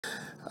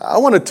I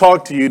want to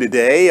talk to you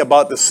today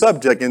about the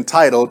subject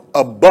entitled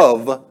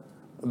Above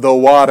the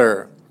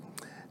Water.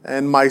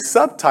 And my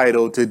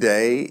subtitle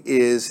today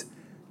is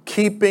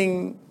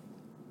Keeping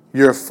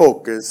Your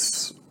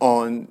Focus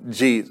on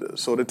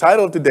Jesus. So the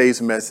title of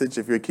today's message,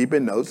 if you're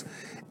keeping notes,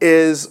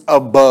 is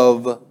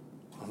Above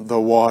the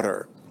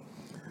Water.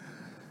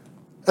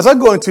 As I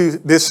go into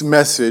this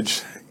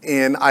message,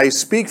 and I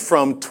speak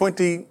from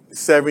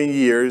 27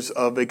 years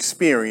of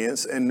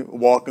experience in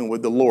walking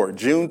with the Lord.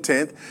 June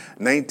 10th,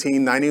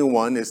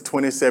 1991 is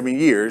 27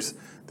 years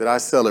that I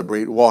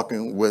celebrate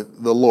walking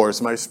with the Lord. It's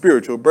my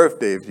spiritual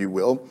birthday, if you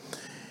will.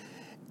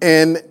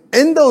 And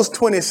in those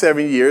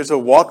 27 years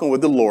of walking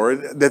with the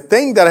Lord, the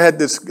thing that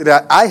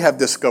I have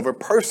discovered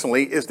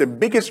personally is the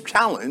biggest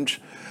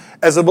challenge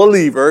as a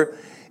believer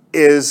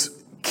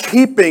is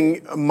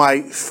keeping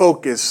my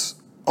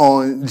focus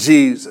on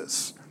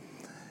Jesus.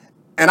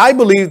 And I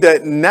believe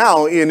that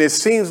now, and it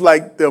seems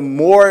like the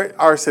more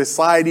our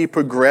society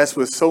progresses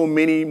with so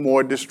many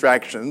more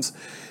distractions,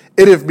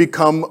 it has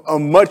become a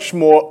much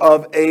more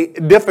of a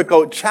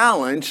difficult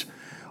challenge,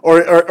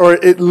 or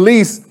at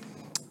least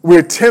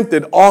we're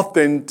tempted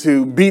often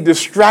to be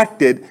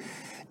distracted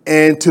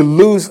and to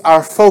lose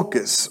our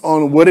focus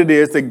on what it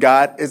is that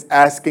God is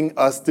asking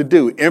us to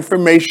do.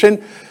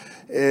 Information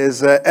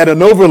is at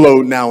an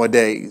overload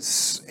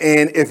nowadays.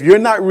 And if you're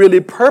not really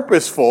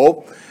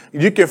purposeful,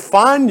 you can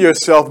find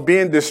yourself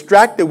being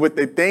distracted with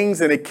the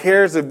things and the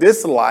cares of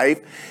this life,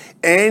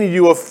 and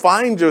you will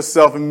find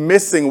yourself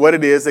missing what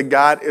it is that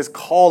God is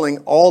calling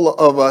all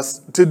of us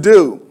to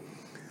do.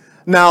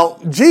 Now,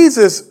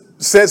 Jesus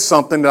said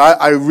something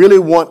that I really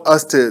want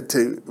us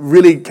to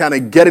really kind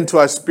of get into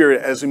our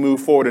spirit as we move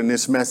forward in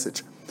this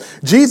message.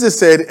 Jesus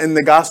said in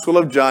the Gospel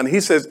of John,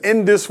 he says,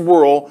 in this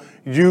world,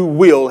 you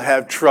will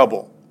have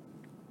trouble.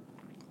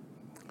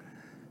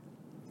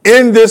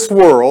 In this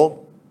world,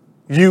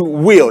 you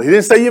will. He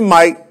didn't say you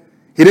might.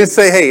 He didn't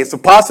say, hey, it's a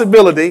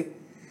possibility.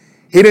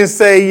 He didn't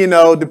say,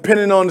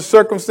 depending on the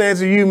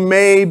circumstances, you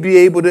may be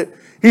able to.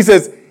 He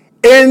says,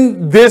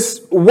 in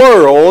this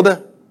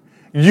world,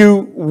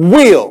 you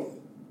will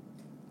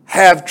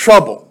have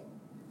trouble.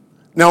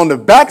 Now, on the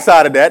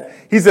backside of that,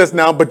 he says,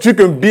 now, but you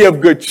can be of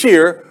good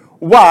cheer.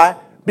 Why?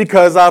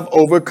 Because I've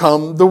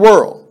overcome the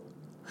world.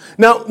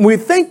 Now, when we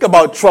think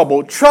about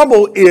trouble,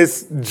 trouble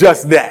is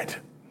just that.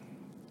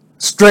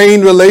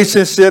 Strained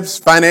relationships,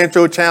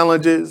 financial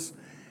challenges,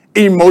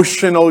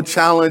 emotional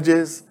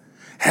challenges,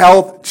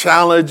 health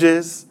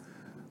challenges,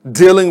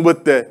 dealing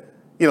with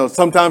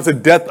sometimes the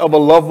death of a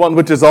loved one,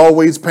 which is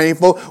always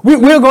painful.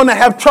 We're going to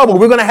have trouble.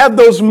 We're going to have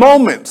those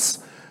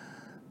moments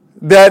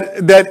that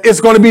it's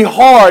going to be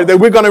hard, that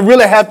we're going to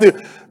really have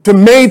to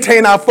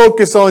maintain our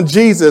focus on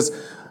Jesus.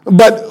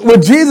 But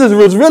what Jesus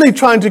was really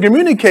trying to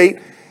communicate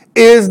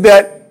is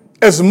that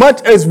as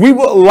much as we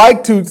would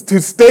like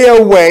to stay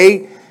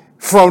away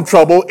from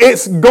trouble,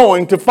 it's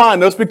going to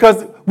find us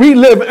because we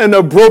live in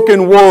a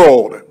broken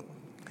world.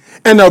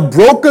 And a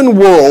broken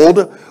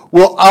world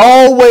will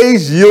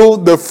always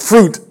yield the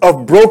fruit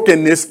of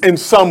brokenness in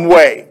some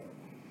way.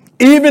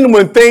 Even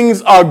when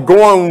things are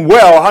going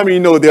well, how many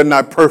know they're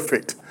not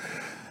perfect?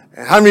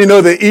 And how many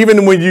know that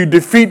even when you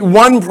defeat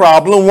one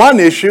problem, one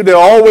issue, there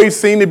always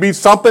seems to be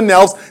something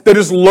else that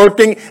is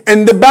lurking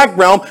in the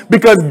background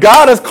because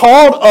God has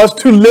called us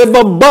to live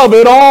above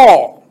it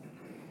all.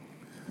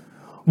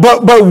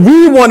 But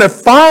we want to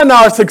find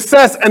our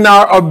success and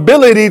our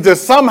ability to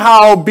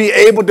somehow be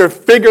able to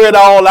figure it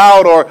all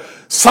out, or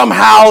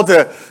somehow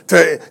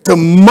to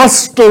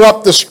muster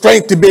up the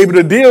strength to be able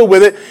to deal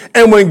with it.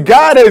 And when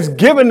God has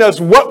given us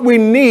what we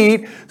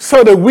need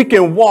so that we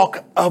can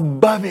walk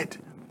above it.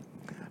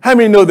 How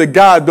many know that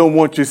God don't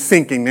want you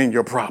sinking in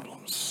your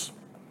problems?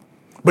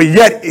 But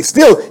yet he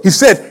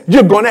said,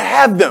 you're going to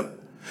have them.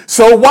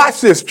 So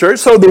watch this, church.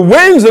 So the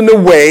winds and the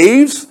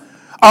waves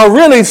are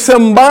really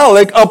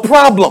symbolic of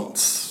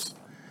problems.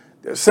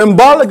 They're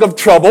symbolic of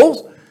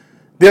troubles.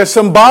 They're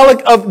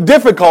symbolic of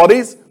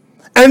difficulties.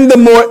 And the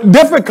more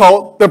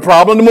difficult the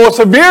problem, the more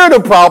severe the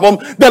problem,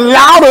 the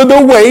louder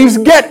the waves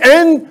get.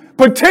 And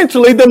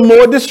potentially the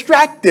more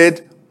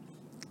distracted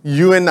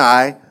you and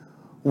I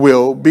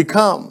will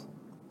become.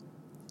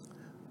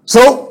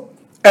 So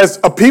as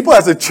a people,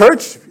 as a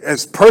church,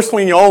 as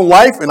personally in your own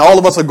life, and all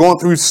of us are going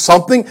through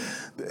something,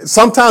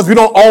 sometimes we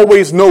don't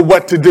always know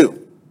what to do.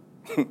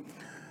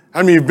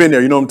 How many of you have been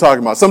there? You know what I'm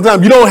talking about.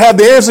 Sometimes you don't have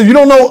the answer. You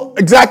don't know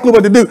exactly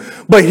what to do.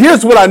 But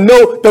here's what I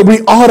know that we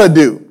ought to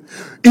do.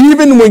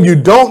 Even when you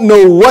don't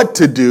know what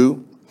to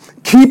do,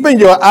 keeping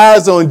your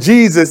eyes on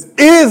Jesus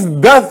is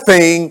the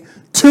thing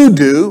to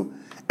do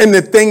and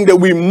the thing that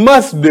we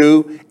must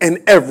do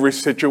in every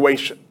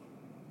situation.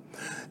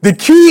 The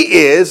key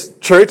is,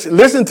 church,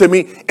 listen to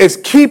me, is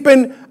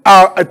keeping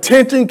our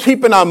attention,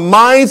 keeping our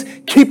minds,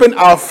 keeping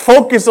our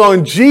focus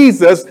on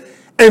Jesus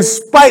in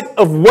spite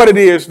of what it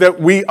is that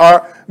we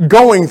are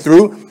going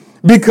through,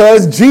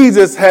 because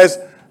Jesus has,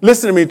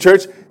 listen to me,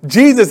 church,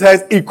 Jesus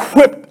has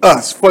equipped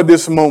us for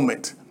this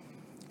moment.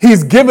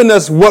 He's given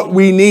us what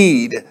we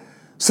need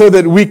so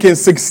that we can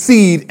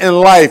succeed in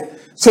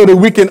life, so that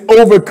we can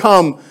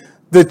overcome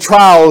the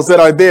trials that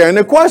are there. And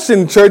the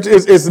question, church,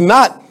 is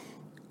not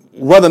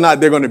whether or not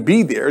they're going to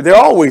be there. They're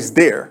always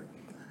there.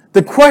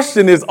 The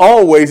question is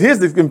always,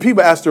 when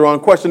people ask the wrong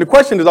question, the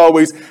question is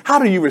always, how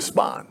do you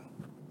respond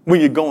when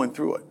you're going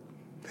through it?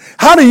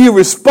 How do you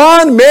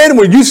respond, man,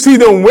 when you see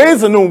the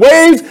winds and the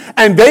waves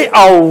and they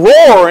are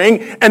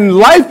roaring and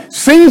life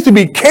seems to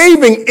be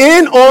caving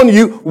in on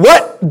you?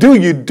 What do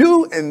you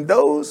do in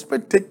those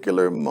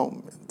particular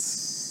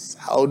moments?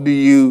 How do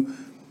you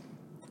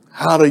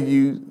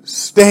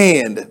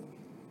stand?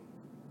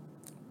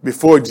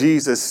 Before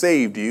Jesus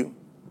saved you,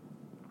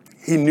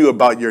 he knew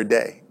about your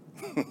day.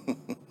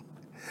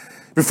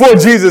 Before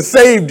Jesus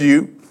saved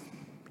you,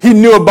 he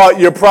knew about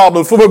your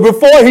problems. But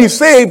before he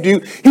saved you,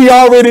 he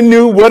already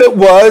knew what it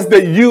was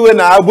that you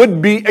and I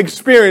would be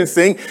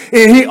experiencing.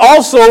 And he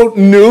also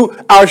knew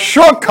our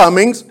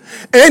shortcomings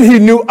and he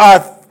knew our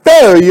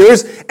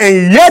failures,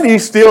 and yet he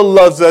still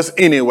loves us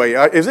anyway.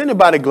 Is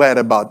anybody glad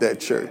about that,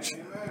 church?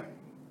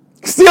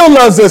 He still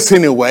loves us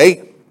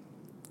anyway.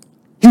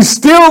 He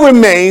still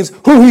remains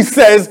who he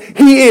says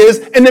he is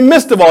in the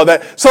midst of all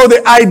that. So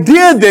the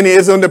idea then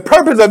is, and the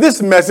purpose of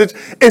this message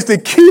is to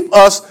keep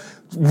us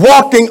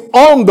walking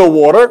on the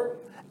water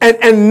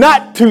and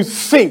not to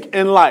sink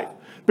in life.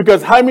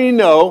 Because how many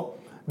know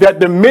that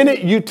the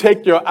minute you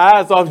take your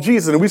eyes off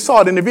Jesus, and we saw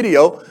it in the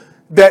video,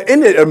 that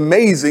isn't it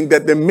amazing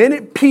that the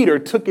minute Peter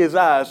took his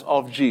eyes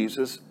off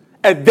Jesus,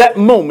 at that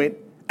moment,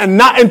 and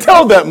not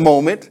until that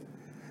moment,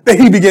 that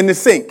he began to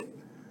sink.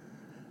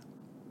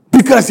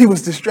 Because he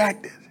was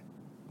distracted.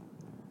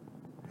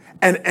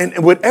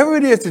 And whatever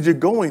it is that you're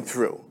going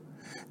through,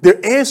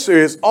 the answer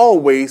is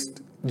always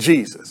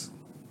Jesus.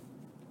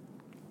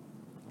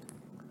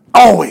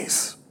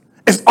 Always.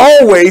 It's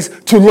always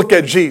to look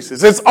at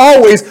Jesus. It's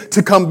always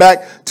to come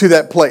back to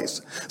that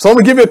place. So I'm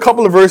going to give you a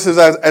couple of verses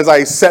as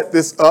I set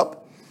this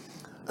up.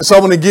 So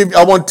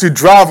I want to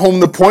drive home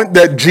the point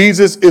that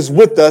Jesus is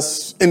with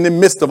us in the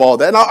midst of all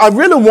that. And I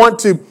really want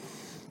to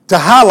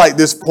highlight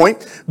this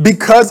point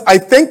because I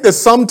think that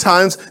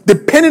sometimes,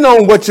 depending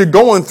on what you're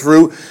going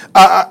through,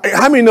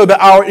 how many know that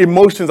our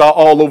emotions are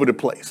all over the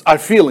place? Our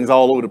feelings are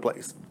all over the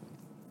place.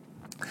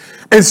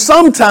 And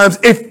sometimes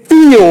it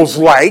feels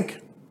like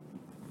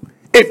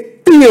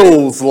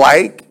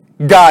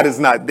God is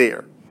not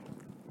there.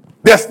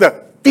 That's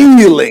the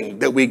feeling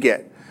that we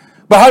get.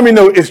 But how many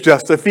know it's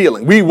just a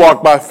feeling? We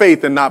walk by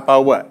faith and not by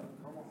what?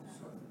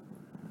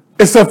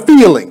 It's a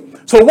feeling.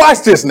 So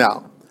watch this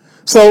now.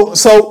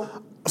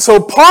 So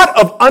part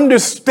of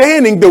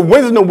understanding the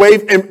winds and the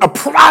wave and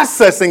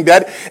processing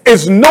that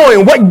is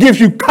knowing what gives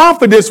you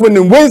confidence when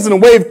the winds and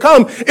the wave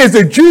come is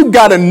that you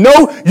got to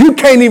know you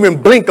can't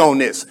even blink on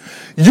this.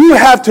 You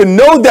have to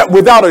know that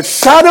without a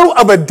shadow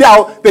of a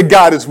doubt that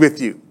God is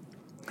with you.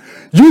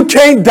 You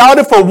can't doubt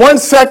it for 1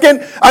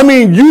 second. I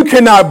mean, you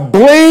cannot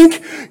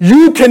blink.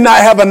 You cannot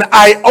have an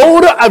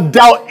iota of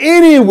doubt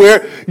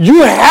anywhere.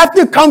 You have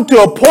to come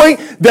to a point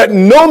that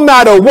no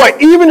matter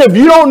what, even if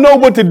you don't know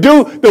what to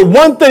do, the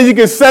one thing you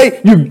can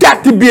say, you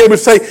got to be able to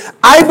say,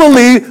 I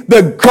believe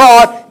that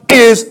God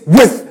is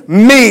with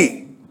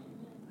me.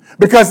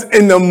 Because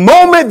in the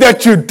moment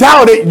that you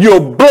doubt it,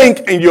 you'll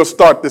blink and you'll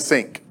start to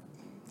sink.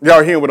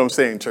 Y'all hearing what I'm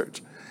saying,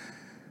 church?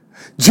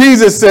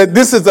 Jesus said,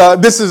 this is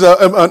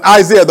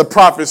Isaiah the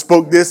prophet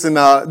spoke this, and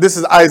this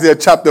is Isaiah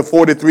chapter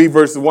 43,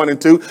 verses 1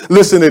 and 2.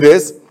 Listen to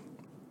this.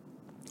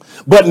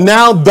 But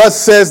now thus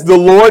says the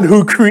Lord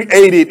who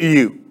created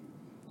you.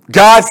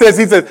 God says,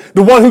 he says,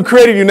 the one who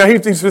created you. Now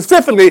he's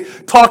specifically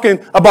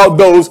talking about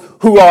those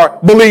who are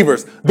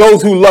believers,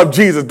 those who love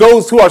Jesus,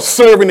 those who are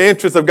serving the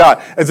interests of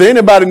God. Is there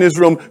anybody in this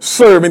room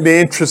serving the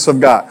interests of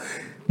God?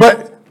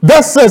 But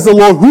thus says the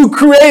Lord who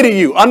created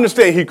you.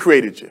 Understand, he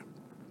created you.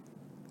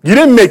 You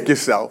didn't make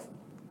yourself.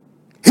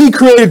 He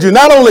created you.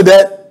 Not only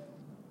that,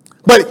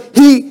 but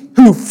he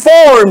who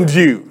formed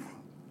you.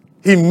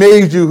 He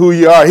made you who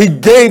you are. He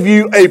gave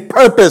you a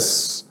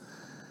purpose.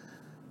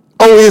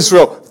 O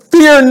Israel,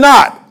 fear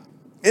not.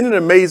 Isn't it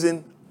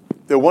amazing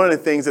that one of the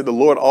things that the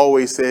Lord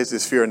always says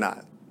is fear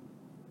not?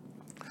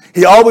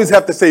 He always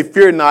have to say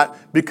fear not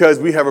because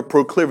we have a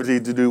proclivity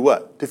to do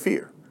what? To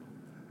fear.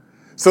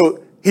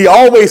 So he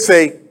always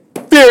say,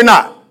 fear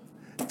not.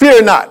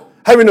 Fear not.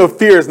 How do you know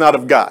fear is not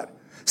of God?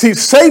 See,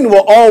 Satan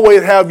will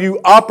always have you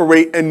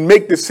operate and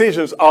make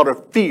decisions out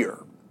of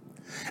fear.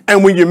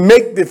 And when you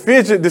make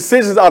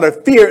decisions out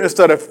of fear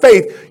instead of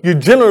faith, you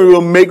generally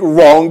will make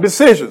wrong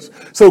decisions.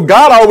 So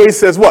God always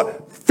says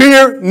what?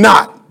 Fear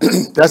not.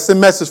 That's the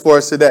message for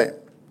us today.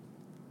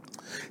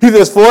 He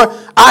says, for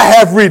I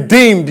have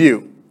redeemed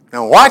you.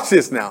 Now watch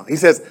this now. He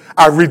says,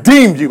 I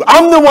redeemed you.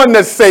 I'm the one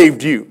that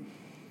saved you.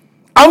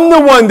 I'm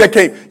the one that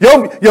came.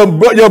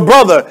 Your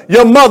brother,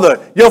 your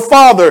mother, your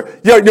father,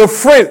 your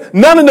friend,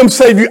 none of them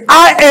saved you.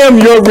 I am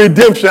your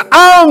redemption.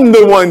 I'm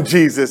the one,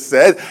 Jesus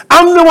said.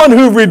 I'm the one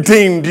who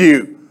redeemed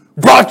you,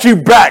 brought you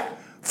back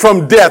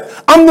from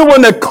death. I'm the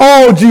one that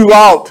called you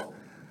out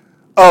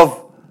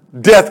of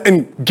death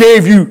and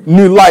gave you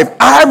new life.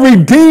 I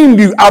redeemed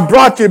you. I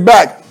brought you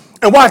back.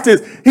 And watch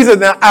this. He says,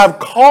 now I've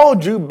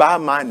called you by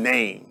my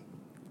name.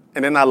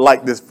 And then I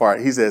like this part.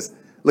 He says,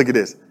 Look at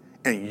this.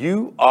 And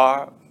you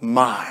are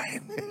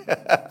mine.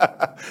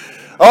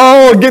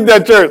 Oh, get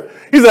that, church.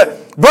 He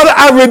said, brother,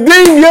 I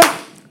redeemed you.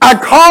 I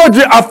called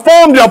you. I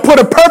formed you. I put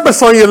a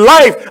purpose on your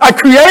life. I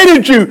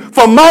created you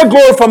for my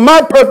glory, for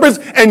my purpose,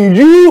 and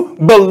you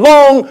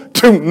belong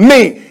to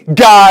me.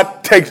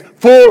 God takes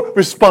full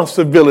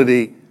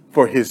responsibility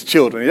for his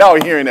children.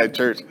 Y'all hearing that,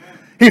 church?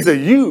 He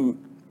said, you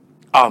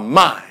are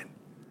mine.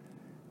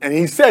 And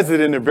he says it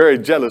in a very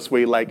jealous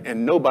way, like,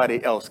 and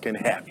nobody else can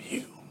have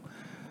you.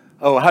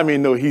 Oh, how many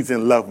know he's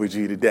in love with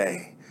you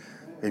today?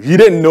 If you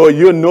didn't know it,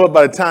 you'll know it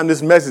by the time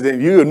this message,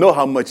 and you'll know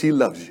how much he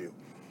loves you.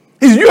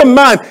 He said, you're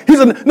mine. He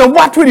said, now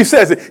watch what he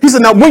says. He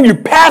said, now when you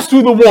pass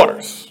through the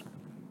waters,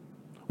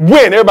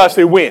 when? Everybody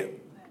say when.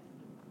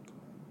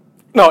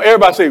 No,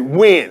 everybody say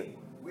when.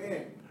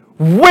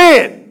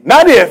 When,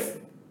 not if.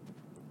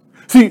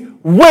 See,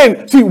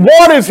 when. See,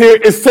 waters here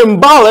is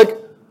symbolic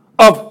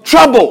of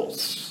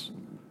troubles.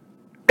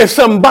 It's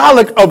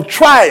symbolic of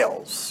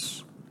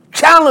trials,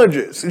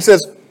 challenges. He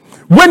says,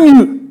 when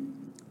you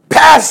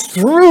pass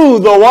through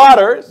the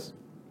waters,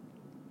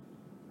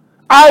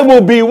 I will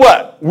be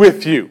what?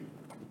 With you.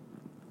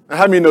 Now,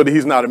 how many know that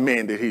he's not a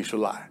man that he should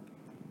lie?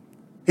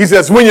 He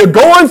says, when you're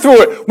going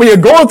through it, when you're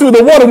going through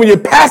the water, when you're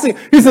passing,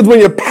 he says, when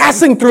you're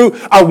passing through,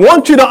 I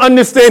want you to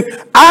understand,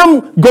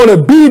 I'm going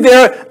to be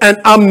there and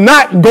I'm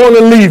not going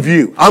to leave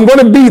you. I'm going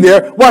to be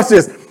there. Watch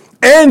this.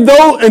 And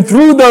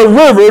through the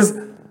rivers,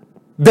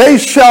 they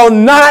shall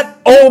not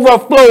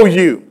overflow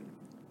you.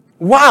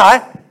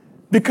 Why?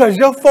 Because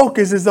your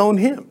focus is on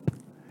him.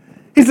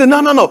 He said,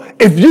 no.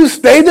 If you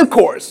stay the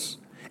course,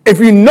 if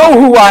you know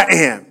who I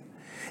am,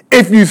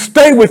 if you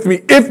stay with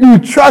me, if you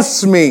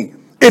trust me,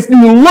 if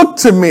you look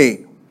to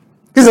me,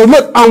 he said,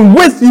 look, I'm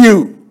with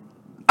you.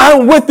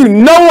 I'm with you.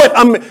 Know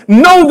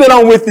that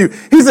I'm with you.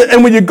 He said,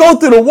 and when you go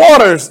through the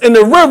waters and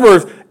the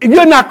rivers,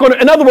 you're not going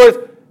to, in other words,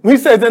 when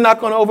he says they're not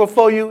going to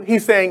overflow you,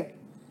 he's saying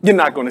you're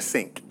not going to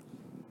sink.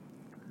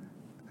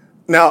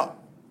 Now,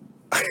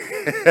 I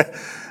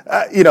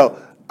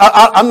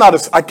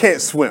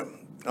can't swim.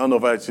 I don't know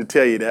if I should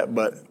tell you that,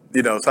 but,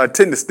 so I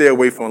tend to stay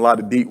away from a lot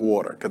of deep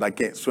water because I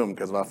can't swim,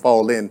 because if I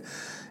fall in,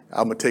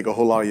 I'm going to take a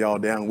whole lot of y'all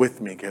down with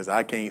me because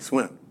I can't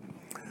swim.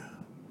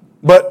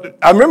 But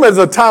I remember there's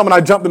a time when I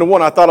jumped in the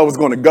water, I thought I was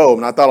going to go,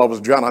 and I thought I was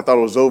drowning. I thought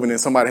it was over, and then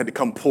somebody had to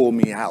come pull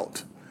me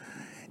out.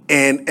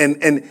 And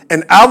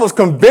I was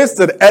convinced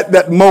that at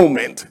that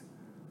moment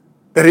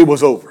that it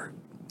was over.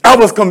 I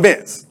was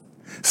convinced.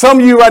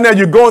 Some of you right now,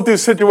 you're going through a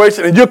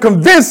situation and you're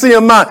convinced in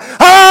your mind,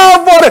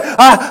 I'm going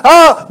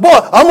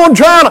to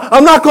drown.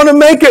 I'm not going to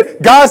make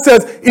it. God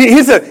says,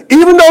 he said,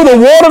 even though the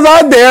waters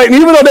are there and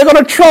even though they're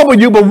going to trouble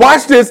you, but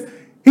watch this.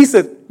 He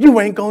said, you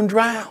ain't going to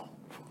drown.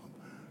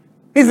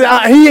 He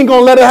said, he ain't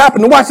going to let it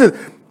happen. Watch this.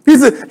 He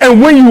said,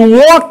 and when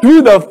you walk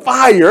through the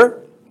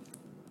fire,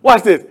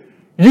 watch this,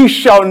 you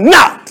shall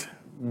not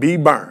be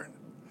burned.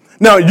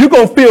 Now, you're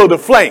going to feel the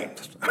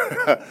flames.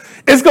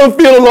 It's going to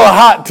feel a little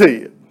hot to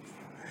you.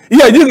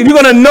 Yeah, you're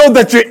going to know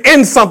that you're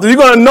in something. You're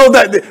going to know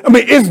that,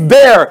 it's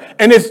there,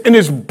 and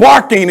it's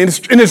barking, and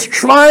it's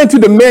trying to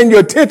demand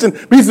your attention.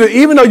 But he said,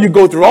 even though you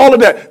go through all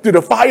of that, through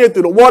the fire,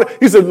 through the water,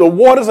 he said, the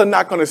waters are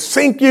not going to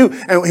sink you.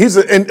 And he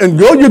said, and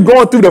though you're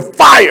going through the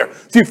fire,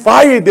 see,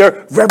 fire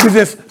there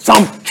represents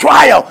some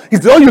trial. He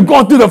said, though you're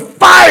going through the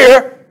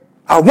fire,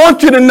 I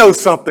want you to know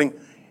something.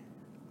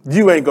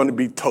 You ain't going to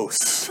be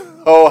toast.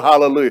 Oh,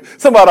 hallelujah.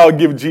 Somebody ought to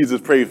give Jesus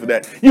praise for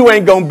that. You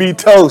ain't going to be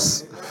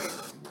toast.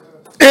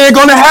 It ain't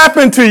going to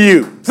happen to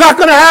you. It's not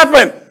going to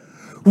happen.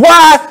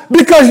 Why?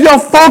 Because your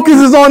focus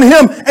is on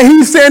him, and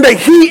he's saying that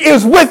he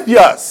is with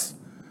us.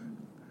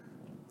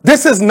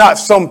 This is not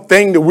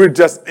something that we're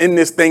just in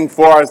this thing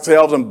for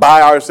ourselves and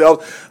by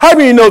ourselves. How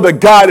do you know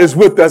that God is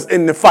with us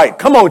in the fight?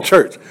 Come on,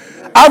 church.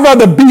 I'd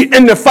rather be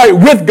in the fight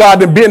with God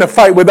than be in the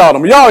fight without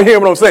him. Y'all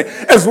hear what I'm saying?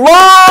 As long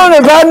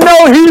as I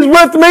know he's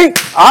with me,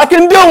 I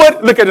can do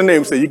it. Look at the name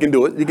and say, you can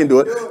do it. You can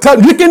do it. Tell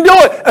him, you can do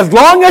it. As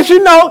long as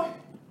you know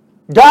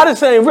God is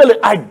saying, really,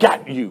 I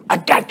got you. I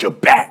got your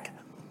back.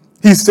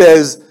 He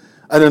says,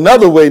 in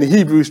another way, in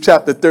Hebrews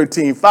chapter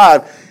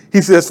 13:5, he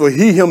says, for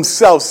he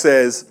himself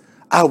says,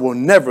 I will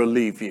never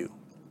leave you.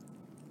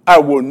 I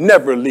will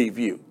never leave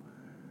you.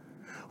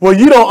 Well,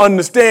 you don't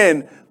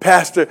understand,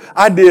 Pastor.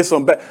 I did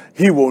some bad.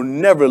 He will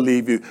never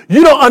leave you.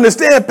 You don't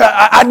understand,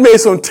 Pastor. I made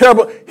some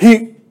terrible.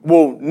 He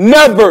will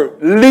never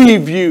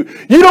leave you.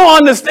 You don't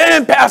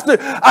understand, Pastor.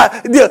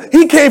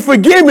 He can't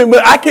forgive me,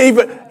 but I can't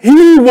even.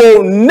 He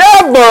will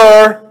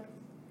never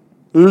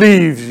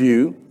leave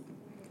you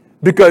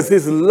because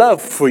his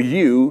love for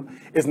you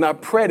is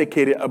not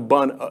predicated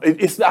upon.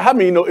 It's not. How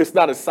many know it's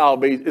not a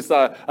salvation? It's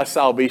not a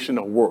salvation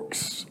of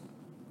works.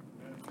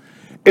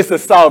 It's a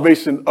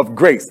salvation of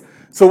grace.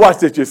 So watch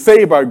this. You're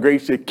saved by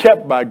grace. You're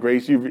kept by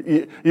grace.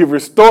 You're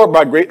restored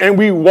by grace. And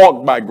we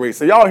walk by grace.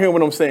 So y'all hear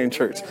what I'm saying,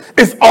 church?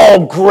 It's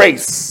all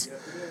grace.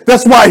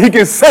 That's why he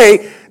can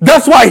say,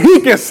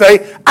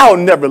 I'll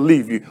never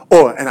leave you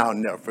and I'll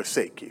never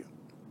forsake you.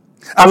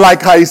 I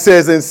like how he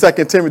says in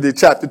 2 Timothy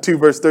chapter 2,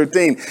 verse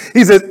 13.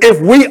 He says,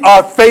 if we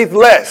are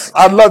faithless,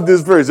 I love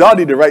this verse. Y'all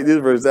need to write this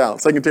verse down.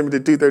 2 Timothy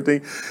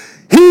 2:13.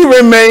 He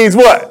remains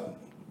what?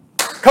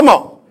 Come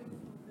on.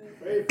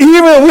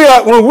 Even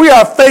when we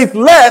are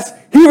faithless,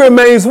 he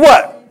remains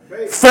what?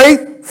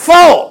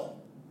 Faithful.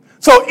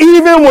 So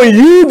even when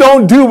you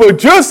don't do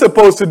what you're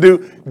supposed to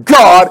do,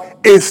 God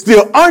is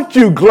still, aren't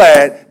you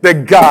glad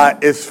that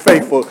God is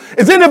faithful?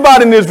 Is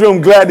anybody in this room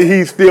glad that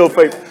he's still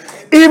faithful?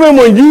 Even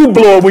when you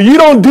blow it, when you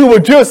don't do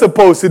what you're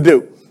supposed to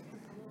do,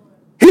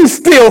 he's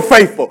still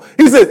faithful.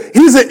 He said,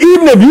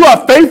 even if you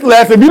are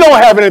faithless, if you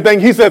don't have anything,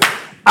 he says,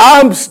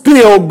 I'm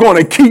still going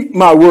to keep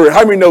my word.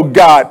 How many know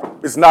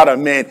God is not a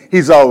man?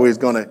 He's always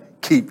going to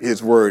keep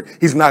his word.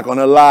 He's not going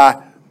to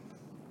lie.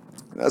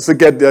 Let's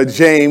look at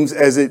James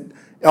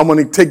I'm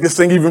going to take this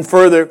thing even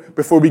further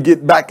before we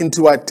get back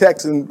into our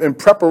text. In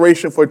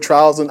preparation for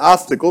trials and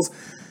obstacles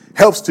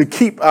helps to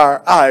keep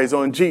our eyes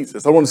on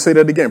Jesus. I want to say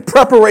that again.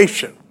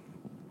 Preparation.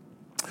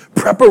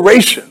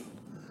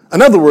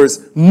 In other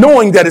words,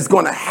 knowing that it's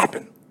going to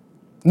happen.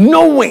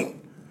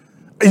 Knowing.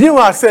 You know,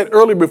 I said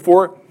earlier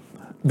before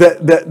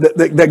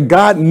that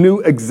God knew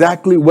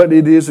exactly what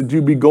it is that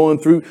you'd be going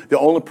through. The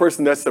only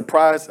person that's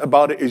surprised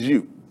about it is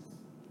you.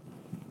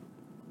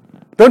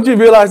 Don't you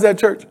realize that,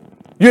 church?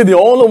 You're the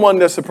only one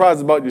that's surprised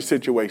about your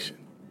situation.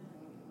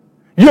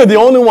 You're the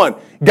only one.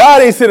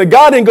 God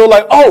ain't go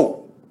like,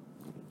 oh,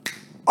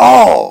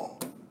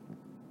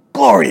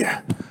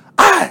 Gloria,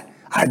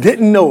 I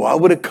didn't know I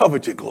would have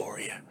covered you,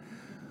 Gloria.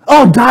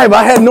 Oh, Diva,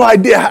 I had no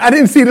idea. I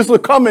didn't see this one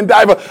coming,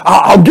 Diva.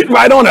 I'll get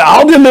right on it.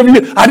 I'll deliver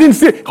you. I didn't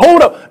see it.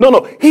 Hold up.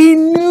 No. He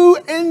knew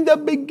in the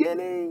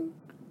beginning.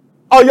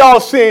 Oh, y'all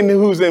seeing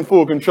who's in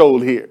full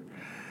control here?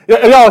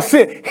 Y'all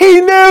seeing?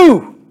 He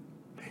knew.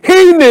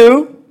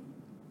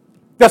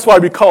 That's why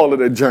we call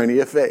it a journey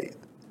of faith.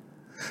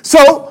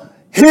 So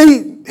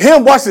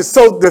watch this.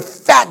 So the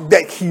fact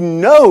that he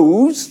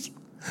knows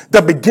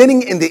the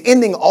beginning and the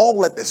ending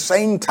all at the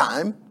same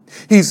time,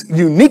 he's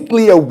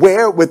uniquely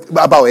aware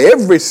about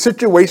every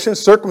situation,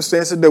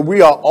 circumstances that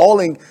we are all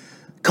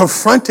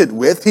confronted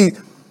with.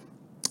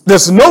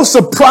 There's no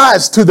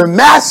surprise to the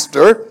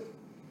master.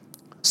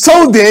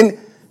 So then,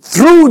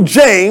 through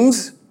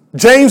James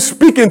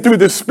speaking through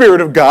the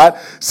Spirit of God,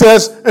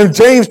 says in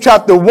James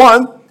chapter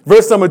 1,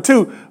 verse number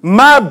 2,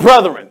 my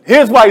brethren,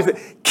 here's why he said,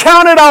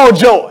 count it all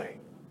joy.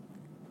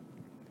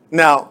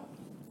 Now,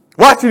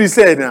 watch what he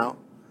said now.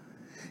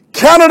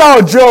 Count it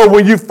all joy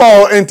when you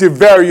fall into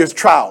various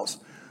trials.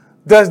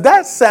 Does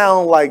that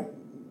sound like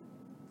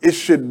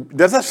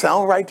does that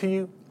sound right to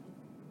you?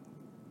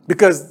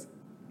 Because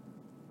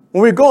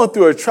when we're going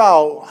through a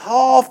trial, how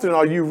often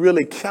are you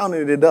really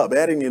counting it up,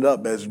 adding it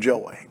up as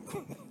joy?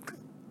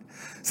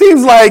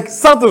 Seems like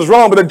something's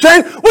wrong with it.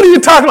 James, what are you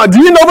talking about?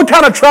 Do you know what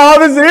kind of trial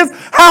this is?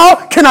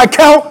 How can I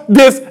count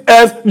this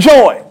as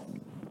joy?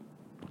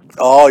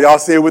 Oh, y'all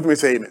say it with me,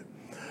 say amen.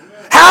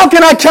 How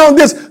can I count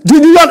this?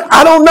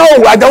 I don't know.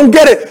 I don't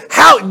get it.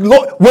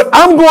 What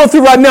I'm going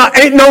through right now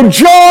ain't no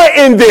joy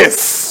in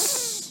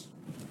this.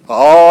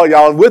 Oh,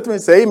 y'all with me?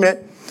 Say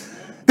amen.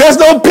 There's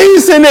no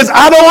peace in this.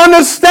 I don't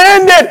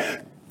understand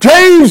it.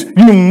 James,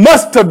 you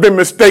must have been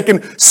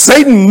mistaken.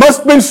 Satan must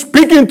have been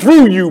speaking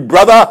through you,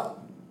 brother.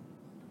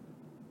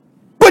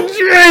 But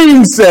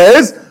James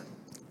says,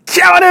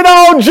 count it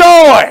all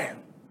joy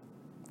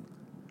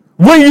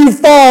when you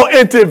fall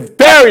into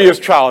various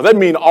trials. That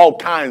means all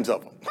kinds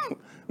of them.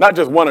 Not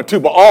just one or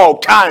two, but all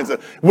kinds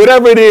of,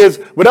 whatever it is,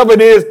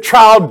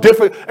 trial,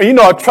 different. And you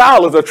know, a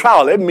trial is a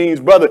trial. It means,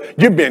 brother,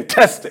 you're being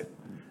tested.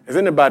 Is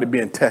anybody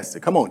being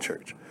tested? Come on,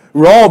 church.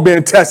 We're all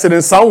being tested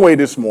in some way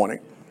this morning.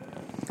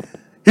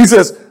 He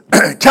says,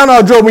 count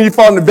out joy when you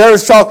fall into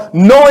various trials,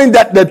 knowing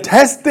that the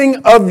testing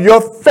of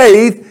your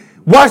faith,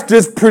 watch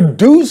this,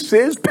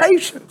 produces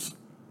patience.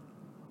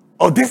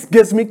 Oh, this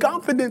gives me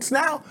confidence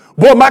now.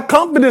 Boy, my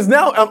confidence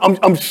now,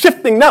 I'm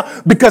shifting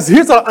now, because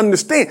here's what I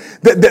understand.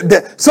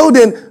 So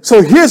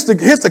here's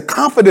the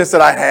confidence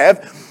that I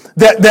have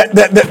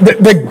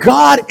that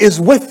God is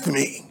with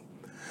me.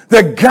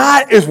 That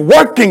God is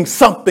working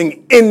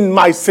something in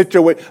my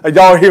situation.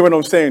 Y'all hear what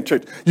I'm saying,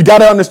 church? You got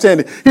to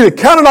understand it. He said,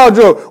 count it all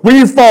joy when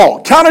you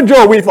fall. Count it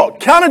joy when you fall.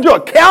 Count it joy.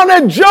 Count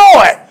it joy.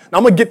 Now,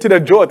 I'm going to get to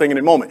that joy thing in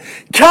a moment.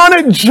 Count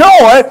it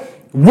joy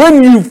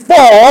when you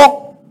fall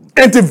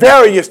into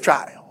various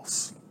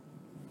trials,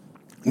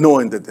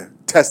 knowing that the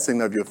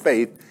testing of your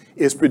faith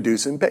is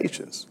producing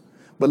patience.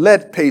 But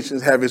let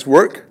patience have its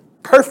work,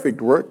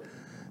 perfect work,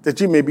 that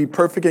you may be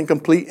perfect and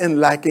complete and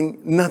lacking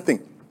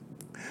nothing.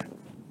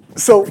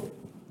 So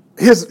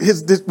here's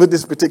what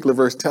this particular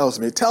verse tells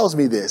me. It tells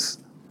me this,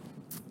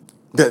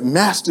 that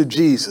Master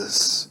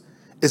Jesus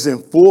is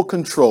in full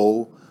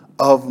control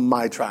of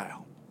my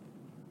trial.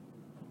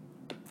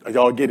 Are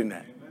y'all getting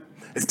that?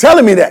 It's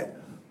telling me that.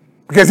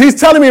 Because he's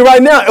telling me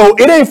right now, oh,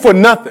 it ain't for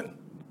nothing.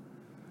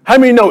 How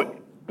many know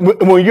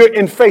when you're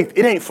in faith,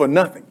 it ain't for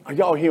nothing? Are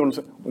y'all hearing what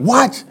I'm saying?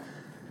 Watch.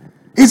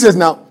 He says,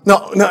 now,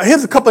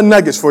 here's a couple of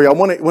nuggets for you. I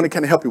want to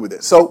kind of help you with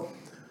this. So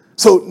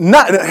So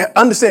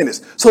understand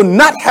this. So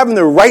not having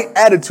the right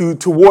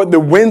attitude toward the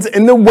winds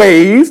and the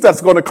waves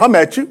that's going to come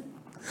at you.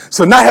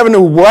 So not having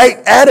the right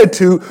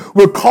attitude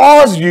will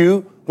cause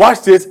you,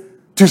 watch this,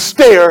 to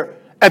stare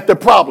at the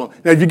problem.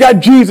 Now, you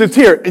got Jesus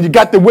here and you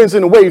got the winds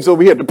and the waves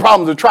over here, the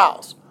problems and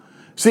trials.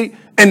 See,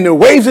 and the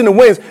waves and the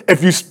winds,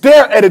 if you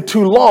stare at it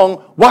too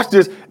long, watch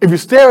this, if you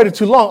stare at it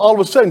too long, all of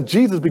a sudden,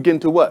 Jesus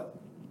begin to what?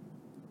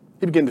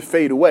 He begin to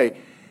fade away.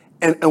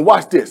 And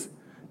watch this.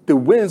 The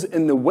winds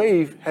and the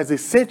wave has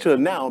essentially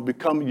now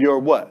become your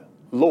what?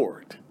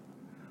 Lord.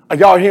 Are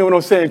y'all hearing what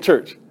I'm saying,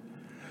 church?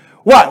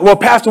 Why? Well,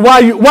 Pastor, why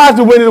is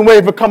the wind and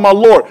wave become our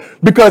Lord?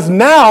 Because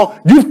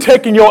now you've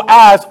taken your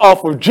eyes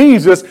off of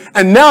Jesus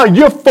and now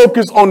you're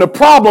focused on the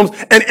problems.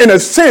 And in a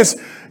sense,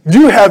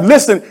 you have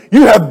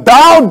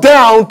bowed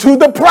down to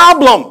the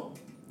problem.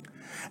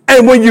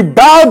 And when you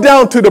bow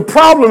down to the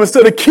problem,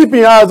 instead of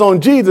keeping your eyes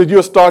on Jesus,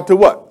 you'll start to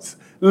what?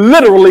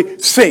 Literally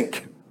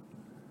sink.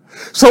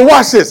 So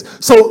watch this.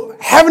 So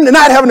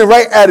not having the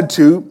right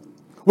attitude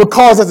will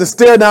cause us to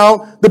stare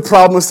down the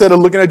problem instead of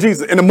looking at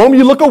Jesus. And the moment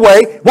you look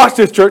away, watch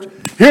this, church.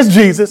 Here's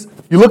Jesus.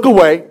 You look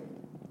away.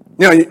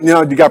 Now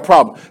you got a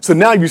problem. So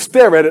now you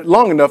stare at it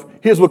long enough.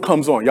 Here's what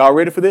comes on. Y'all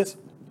ready for this?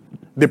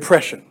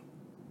 Depression.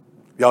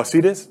 Y'all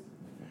see this?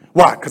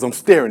 Why? Because I'm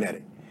staring at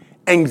it.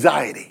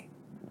 Anxiety.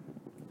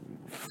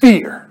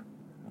 Fear.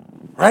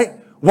 Right?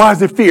 Why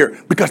is it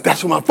fear? Because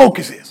that's where my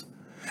focus is.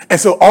 And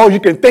so all you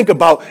can think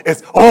about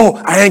is,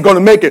 oh, I ain't going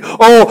to make it.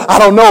 Oh, I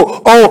don't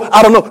know. Oh,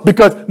 I don't know.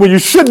 Because when you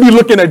should be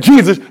looking at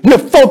Jesus, you're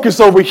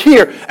focused over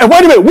here. And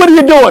wait a minute, what are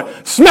you doing?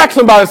 Smack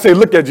somebody and say,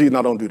 look at Jesus.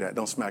 No, don't do that.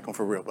 Don't smack them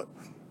for real. But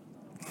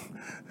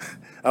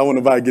I don't want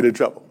nobody to get in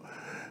trouble.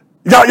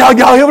 Y'all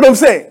hear what I'm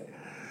saying?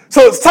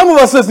 So some of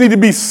us just need to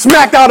be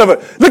smacked out of it.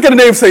 Look at the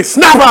name and say,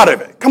 snap out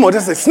of it. Come on,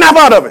 just say, snap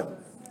out of it.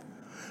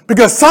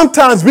 Because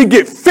sometimes we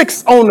get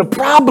fixed on the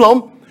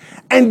problem.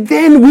 And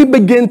then we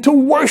begin to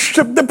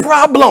worship the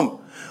problem.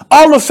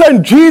 All of a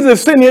sudden, Jesus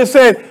is sitting here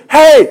saying,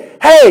 hey,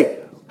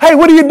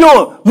 what are you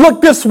doing?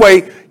 Look this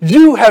way.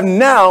 You have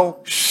now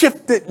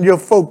shifted your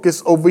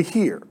focus over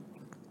here.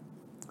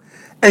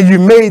 And you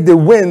made the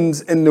winds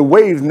and the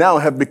waves now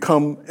have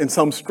become, in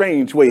some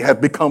strange way,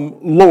 have become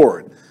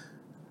Lord.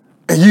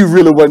 And you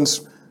really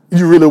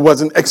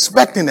wasn't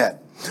expecting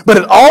that. But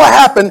it all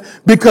happened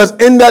because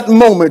in that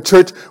moment,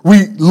 church,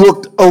 we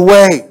looked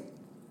away.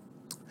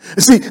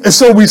 You see, and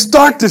so we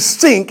start to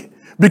sink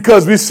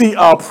because we see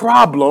our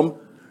problem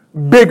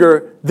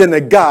bigger than a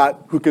God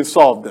who can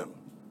solve them.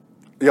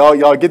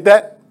 Y'all get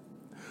that?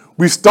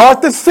 We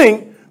start to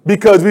sink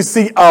because we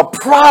see our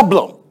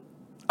problem,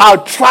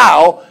 our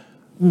trial,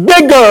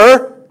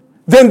 bigger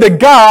than the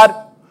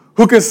God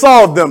who can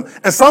solve them.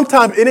 And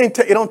sometimes it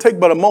don't take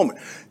but a moment.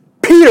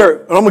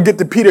 Peter, and I'm going to get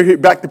to Peter here,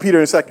 back to Peter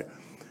in a second.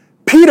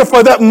 Peter,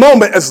 for that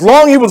moment, as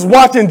long as he was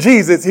watching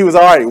Jesus, he was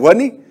all right,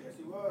 wasn't he? Yes,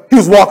 he was. He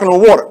was walking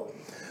on water.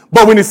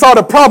 But when he saw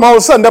the problem, all of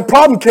a sudden, that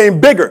problem came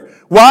bigger.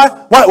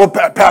 Why? Well,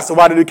 Pastor,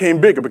 why did it came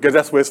bigger? Because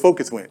that's where his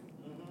focus went.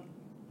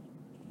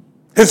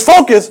 His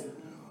focus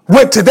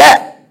went to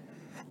that.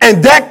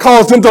 And that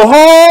caused him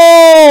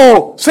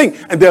to sink.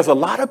 And there's a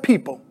lot of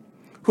people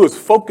who is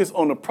focused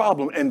on the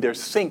problem and they're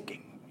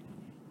sinking.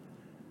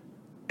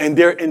 And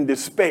they're in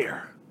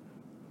despair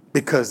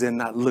because they're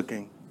not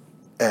looking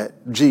at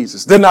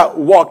Jesus. They're not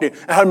walking.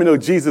 And how many know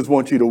Jesus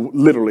wants you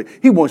to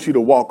he wants you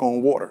to walk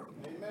on water.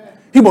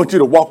 He wants you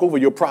to walk over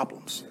your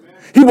problems.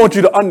 He wants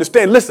you to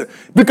understand. Listen,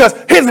 because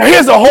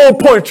here's the whole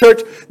point,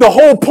 church. The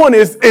whole point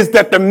is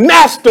that the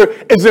master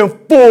is in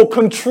full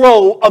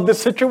control of the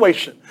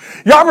situation.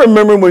 Y'all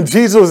remember when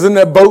Jesus was in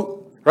that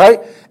boat,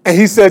 right? And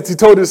he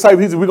told the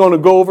disciples, he said, we're going to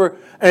go over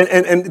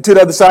and to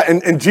the other side.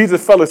 And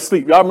Jesus fell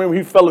asleep. Y'all remember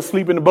he fell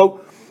asleep in the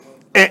boat?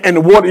 And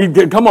the water,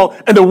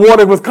 and the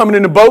water was coming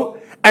in the boat.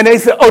 And they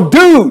said, oh,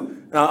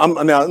 dude. I'm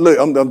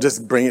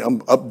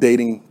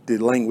updating the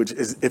language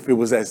as if it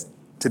was as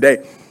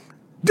today.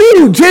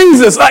 Dude,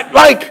 Jesus,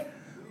 like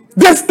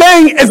this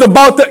thing is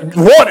about the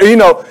water,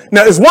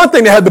 Now, it's one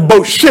thing to have the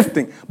boat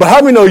shifting, but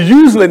how many know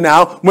usually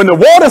now, when the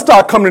water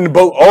starts coming in the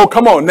boat, oh,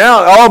 come on,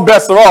 now all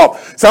bets are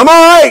off. So I'm all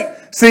right.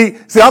 See,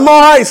 I'm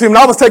all right. See, when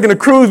I was taking a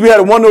cruise, we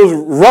had one of those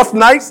rough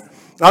nights.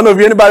 I don't know if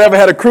anybody ever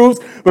had a cruise,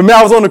 but man,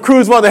 I was on the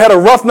cruise once. They had a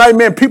rough night,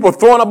 man. People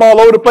throwing up all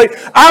over the place.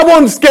 I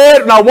wasn't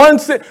scared, and I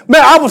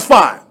was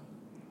fine.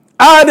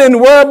 I didn't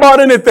worry about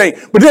anything.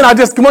 But then I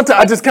just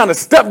kind of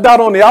stepped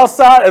out on the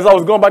outside as I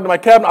was going back to my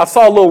cabin. I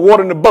saw a little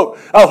water in the boat.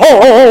 I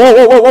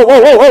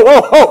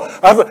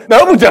was, now,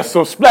 it was just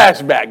some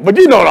splashback, but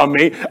you know what I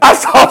mean. I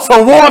saw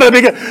some water.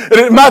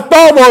 And my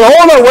thought was,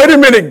 hold on, wait a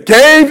minute,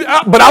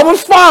 but I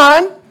was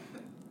fine.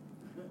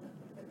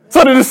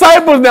 So the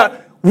disciples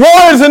now,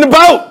 water's in the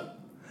boat.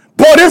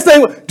 Boy, this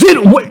thing,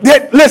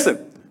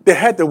 listen, they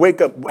had to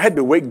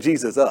wake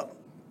Jesus up.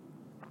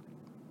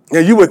 Now,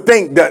 you would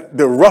think that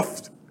the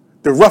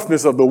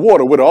roughness of the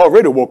water would have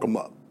already woke him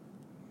up.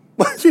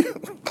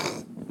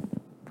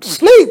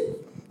 Sleep.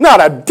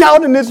 Not a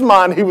doubt in his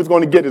mind he was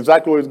going to get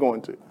exactly what he was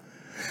going to.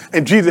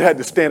 And Jesus had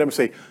to stand up and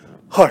say,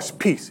 hush,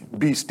 peace,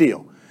 be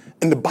still.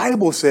 And the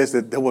Bible says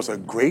that there was a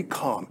great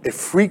calm. It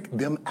freaked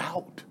them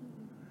out.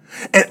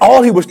 And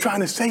all he was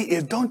trying to say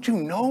is, don't you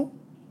know?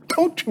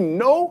 Don't you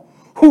know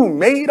who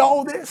made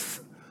all this?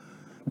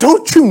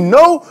 Don't you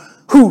know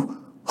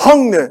who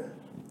hung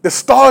the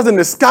stars in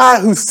the sky,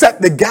 who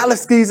set the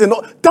galaxies and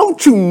all?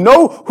 Don't you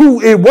know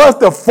who it was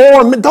to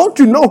form? Don't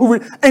you know who?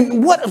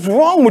 And what is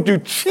wrong with you?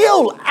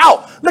 Chill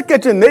out. Look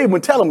at your neighbor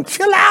and tell him,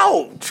 chill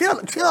out. Chill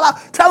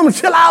out. Tell him,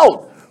 chill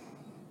out.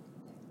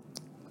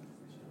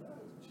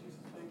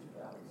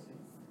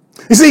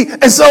 You see,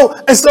 and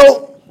so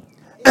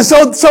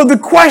the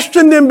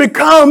question then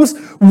becomes,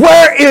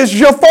 where is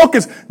your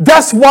focus?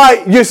 That's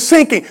why you're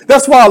sinking.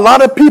 That's why a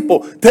lot of people,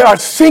 they are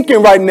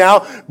sinking right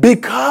now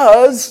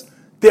because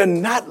they're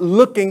not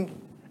looking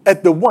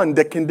at the one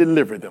that can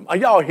deliver them. Are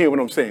y'all hear what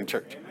I'm saying,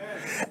 church?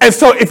 Amen. And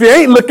so if you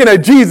ain't looking at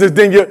Jesus,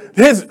 then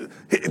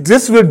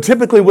this is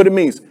typically what it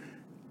means.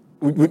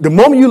 The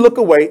moment you look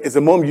away is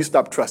the moment you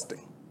stop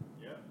trusting.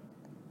 Yeah.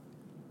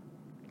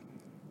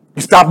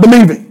 You stop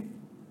believing.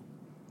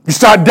 You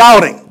start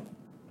doubting.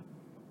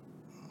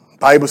 The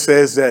Bible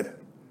says that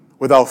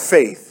without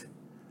faith,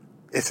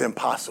 it's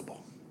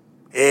impossible.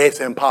 It's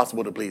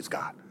impossible to please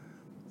God.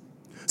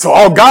 So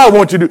all God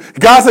wants you to do,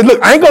 God said,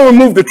 look, I ain't going to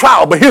remove the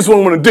trial, but here's what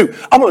I'm going to do.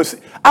 I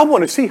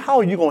want to see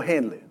how you're going to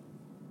handle it.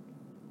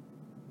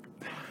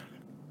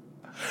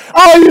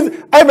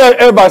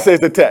 Everybody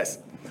says the test.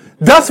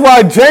 That's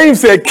why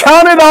James said,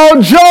 count it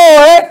all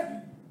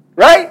joy,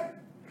 right?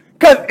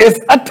 Because it's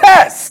a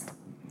test.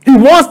 He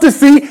wants to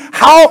see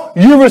how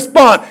you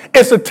respond.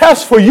 It's a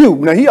test for you.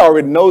 Now, he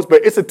already knows,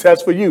 but it's a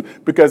test for you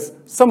because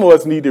some of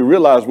us need to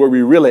realize where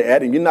we're really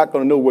at, and you're not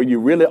going to know where you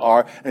really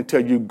are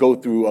until you go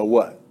through a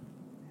what?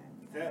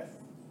 Test.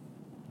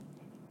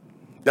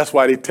 That's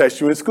why they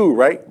test you in school,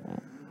 right?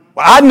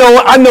 Well,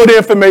 I know the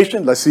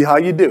information. Let's see how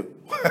you do.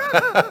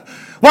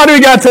 Why do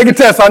we got to take a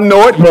test? I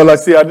know it. Well,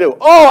 let's see how I do.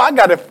 Oh, I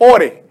got it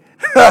 40.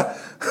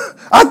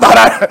 I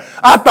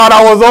thought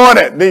I was on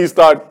it. Then you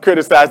start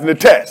criticizing the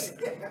test.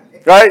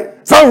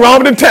 Right? Something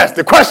wrong with the test.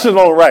 The question's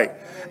not right.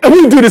 And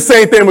we do the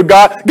same thing with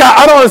God. God,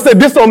 I don't understand.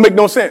 This don't make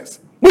no sense.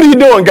 What are you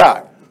doing,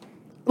 God?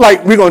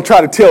 Like, we're going to try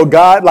to tell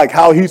God, like,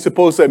 how he's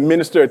supposed to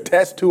administer a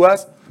test to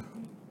us?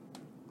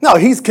 No,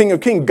 he's King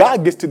of Kings.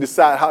 God gets to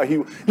decide how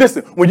he...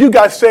 Listen, when you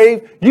got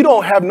saved, you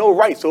don't have no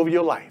rights over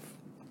your life.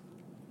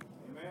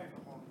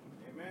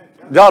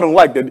 Amen. Y'all don't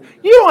like that.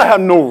 You don't have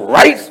no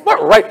rights.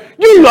 What right?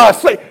 You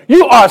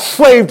are a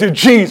slave to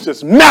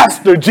Jesus,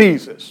 Master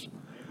Jesus.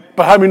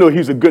 But how many know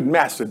he's a good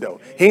master,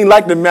 though? He ain't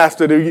like the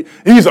master.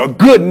 He's a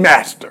good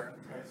master.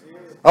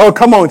 Oh,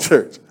 come on,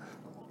 church.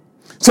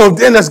 So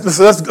then let's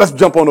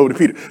jump on over to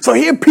Peter. So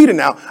here Peter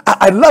now.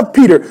 I love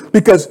Peter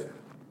because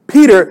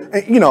Peter,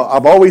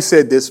 I've always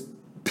said this.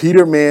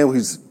 Peter, man,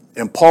 he's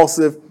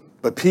impulsive,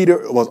 but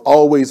Peter was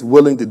always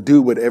willing to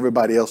do what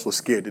everybody else was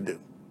scared to do.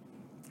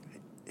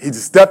 He'd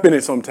step in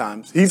it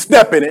sometimes. He'd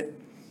step in it.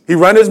 He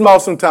run his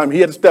mouth sometimes. He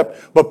had to step.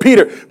 But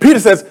Peter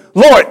says,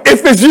 Lord,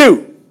 if it's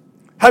you.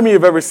 How many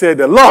have ever said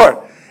that? Lord,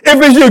 if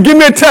it's you, give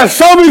me a test.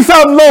 Show me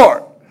something,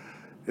 Lord.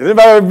 Has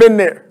anybody ever been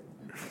there?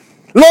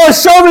 Lord,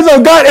 show me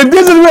something. God, if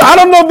this is real, I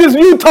don't know if this is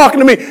you talking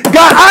to me.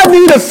 God, I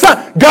need a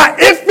son. God,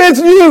 if it's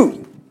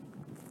you.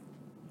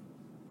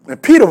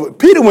 And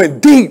Peter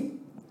went deep.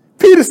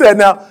 Peter said,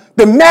 now,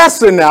 the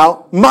master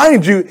now,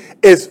 mind you,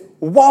 is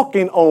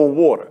walking on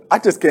water.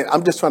 I'm just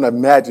trying to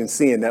imagine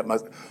seeing that.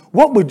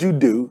 What would you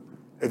do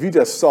if you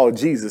just saw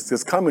Jesus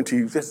just coming to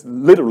you, just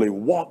literally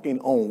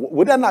walking on?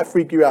 Would that not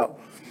freak you out?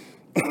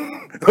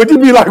 Would you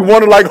be like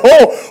wondering, like,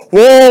 whoa,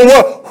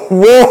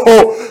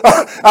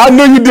 I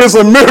knew you did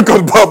some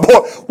miracles, but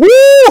boy,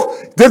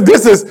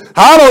 this is,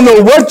 I don't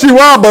know what you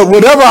are, but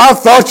whatever I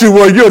thought you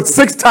were, you're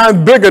 6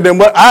 times bigger than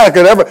what I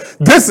could ever.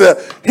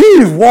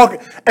 He's walking.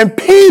 And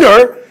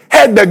Peter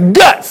had the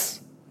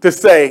guts to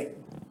say,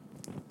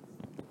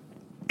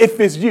 if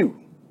it's you,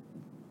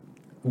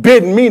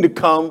 bid me to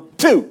come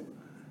too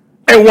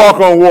and walk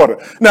on water.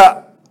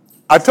 Now,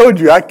 I told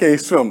you I can't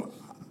swim.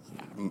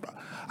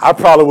 I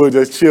probably would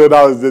have just chilled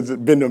out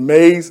and been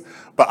amazed,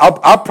 but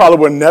I probably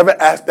would never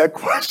ask that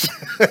question.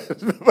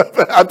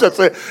 I'm just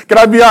saying, can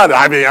I be honest?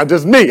 I mean, I'm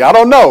just me. I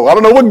don't know. I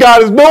don't know what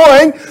God is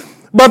doing.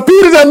 But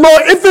Peter said,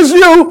 Lord, if it's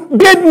you,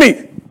 bid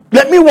me.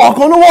 Let me walk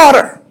on the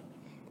water.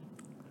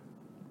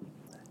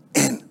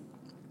 And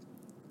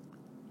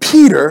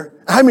Peter,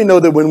 how many know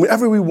that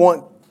whenever we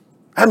want,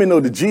 how many know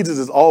that Jesus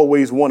is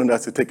always wanting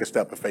us to take a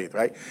step of faith,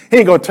 right? He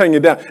ain't going to turn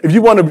you down. If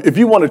you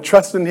want to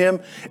trust in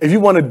him, if you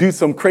want to do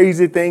some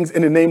crazy things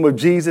in the name of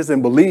Jesus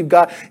and believe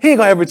God, he ain't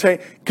going to ever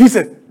change. He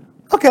said,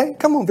 okay,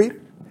 come on,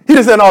 Peter. He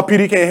just said, no,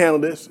 Peter, you can't handle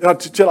this.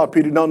 Chill out,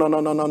 Peter. No,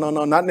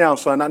 not now,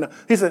 son. Not now.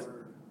 He said,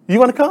 you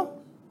want to come?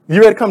 You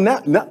ready to come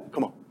now? No,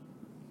 come on.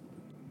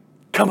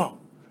 Come on.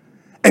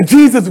 And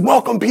Jesus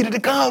welcomed Peter to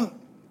come.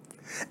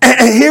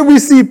 And here we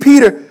see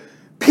Peter.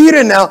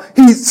 Peter now,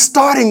 he's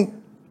starting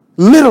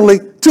literally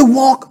to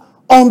walk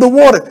on the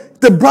water.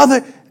 The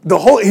brother,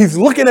 he's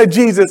looking at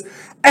Jesus,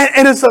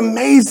 and it's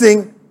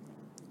amazing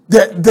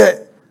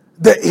that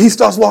he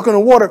starts walking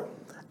on water,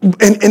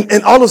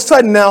 and all of a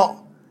sudden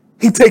now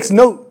He takes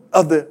note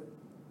of the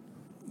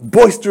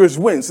boisterous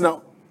winds.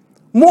 Now,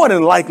 more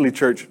than likely,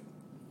 church,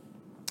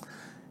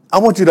 I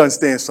want you to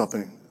understand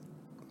something.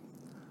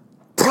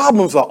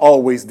 Problems are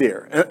always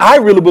there. And I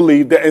really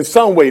believe that in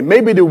some way,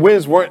 maybe the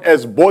winds weren't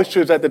as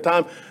boisterous at the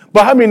time,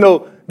 but how many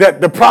know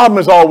that the problem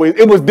is always,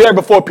 it was there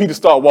before Peter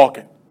started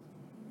walking.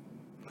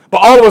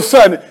 But all of a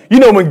sudden, you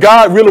know, when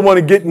God really want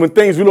to get, when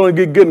things really want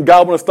to get good and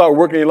God want to start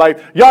working in your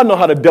life, y'all know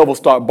how the devil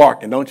start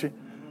barking, don't you?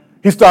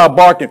 He started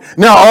barking.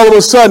 Now, all of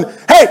a sudden,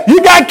 hey,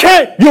 you got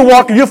cancer. You're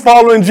walking, you're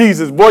following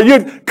Jesus. Boy,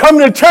 you're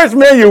coming to church,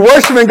 man. You're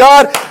worshiping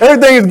God.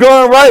 Everything is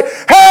going right.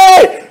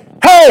 Hey,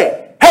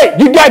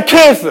 you got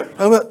cancer.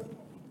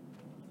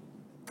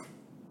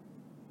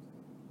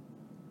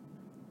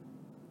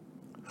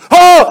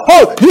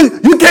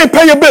 You can't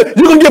pay your bill.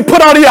 You're going to get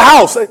put out of your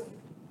house. Hey,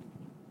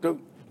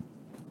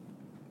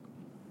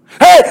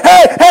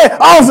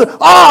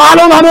 I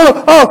don't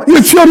know. Oh,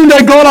 your children,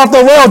 they're going off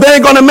the rail. They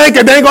ain't going to make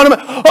it. They ain't going to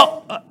make it.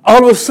 Oh,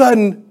 all of a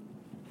sudden,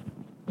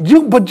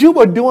 you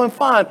were doing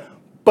fine.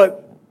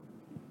 But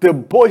the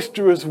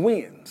boisterous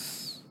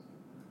winds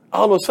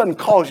all of a sudden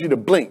cause you to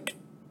blink.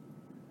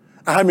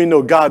 How many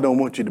know God don't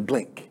want you to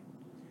blink?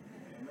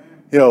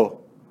 You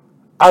know,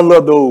 I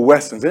love the old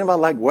Westerns. Anybody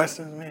like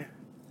Westerns, man?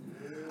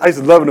 I used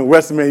to love the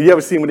Western, man. You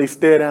ever see when they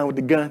stare down with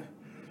the gun?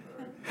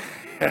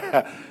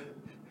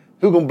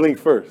 Who gonna blink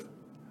first?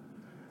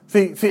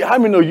 See, how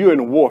many know you're in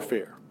a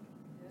warfare?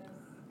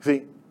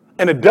 See,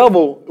 and the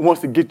devil wants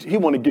to get you, he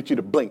want to get you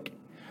to blink.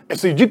 And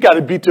so you got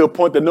to be to a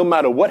point that no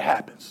matter what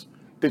happens,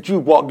 that you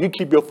walk, you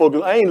keep your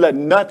focus. I ain't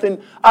letting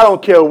nothing, I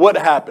don't care what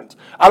happens.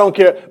 I don't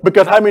care,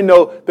 because how many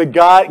know that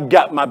God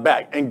got my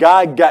back? And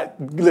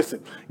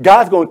listen,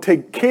 God's going to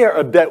take care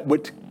of that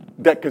which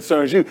that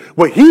concerns you.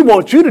 What he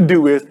wants you to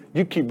do is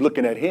you keep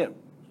looking at him.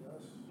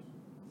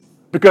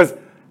 Because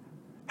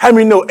how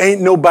many know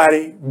ain't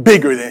nobody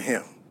bigger than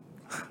him?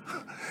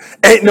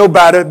 Ain't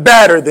nobody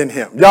better than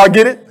him. Y'all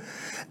get it?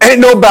 Ain't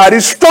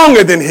nobody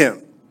stronger than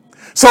him.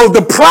 So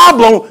the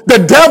problem, the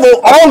devil,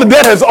 all of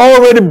that has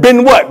already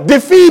been what?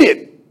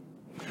 Defeated.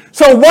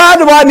 So why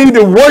do I need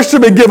to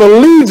worship and give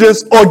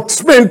allegiance or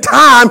spend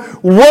time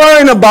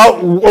worrying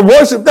about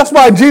worship? That's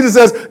why Jesus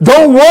says,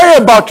 don't worry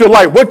about your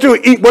life, what you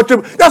eat,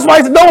 that's why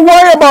he said, don't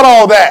worry about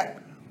all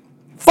that.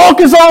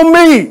 Focus on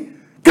me,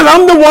 because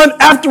I'm the one,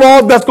 after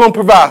all, that's going to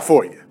provide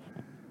for you.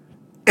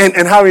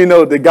 And how do you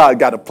know that God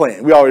got a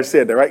plan? We already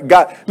said that, right?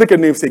 God, look at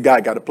me and say,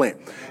 God got a plan.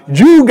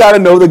 You got to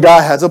know that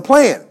God has a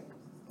plan.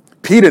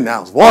 Peter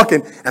now is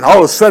walking, and all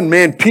of a sudden,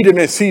 man, Peter,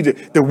 man, see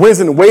the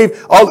winds and the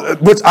wave,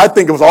 which I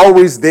think it was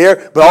always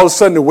there, but all of a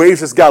sudden the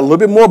waves just got a little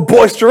bit more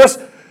boisterous.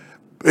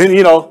 And,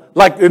 you know,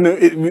 like in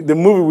the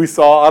movie we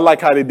saw, I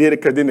like how they did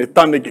it, because then the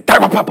thunder get,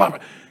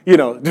 you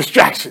know,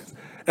 distractions.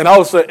 And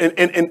all of a sudden,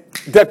 and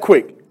that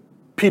quick,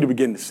 Peter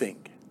began to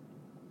sink.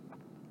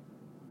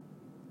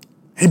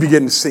 He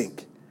began to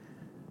sink.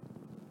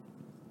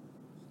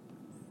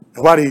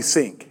 And why did he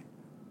sink?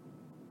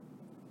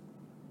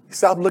 He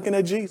stopped looking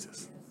at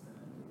Jesus.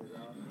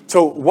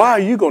 So why are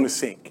you going to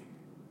sink?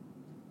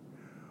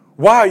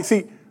 Why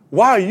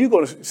are you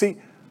going to see?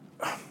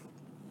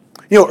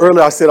 You know,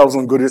 earlier I said I was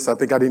going to go to this. I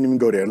think I didn't even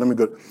go there. Let me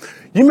go.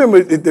 You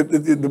remember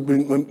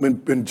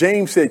when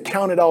James said,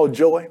 count it all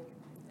joy?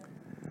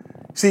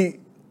 See,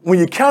 when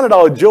you count it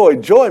all joy,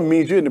 joy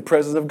means you're in the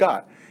presence of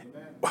God.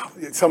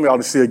 Some of y'all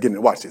to see it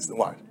again. Watch this.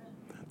 Watch.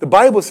 The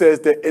Bible says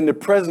that in the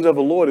presence of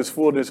the Lord is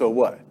fullness of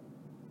what?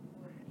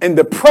 In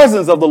the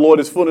presence of the Lord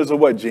is fullness of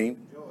what,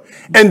 Gene?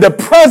 In the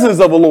presence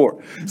of the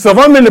Lord. So if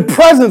I'm in the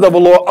presence of the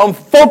Lord, I'm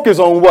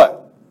focused on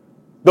what?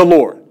 The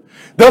Lord.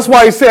 That's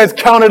why he says,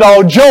 count it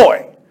all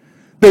joy.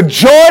 The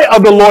joy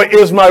of the Lord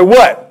is my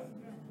what?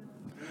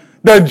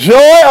 The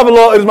joy of the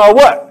Lord is my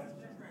what?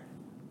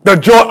 The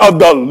joy of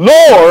the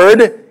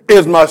Lord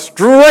is my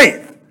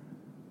strength.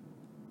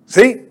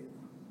 See?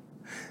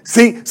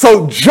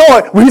 So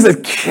joy, when he says,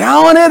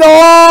 count it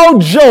all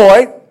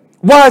joy,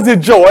 why is it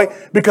joy?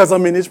 Because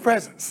I'm in his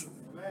presence.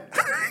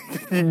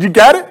 You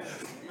got it?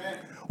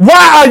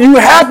 Why are you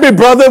happy,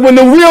 brother, when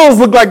the wheels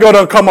look like they're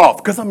going to come off?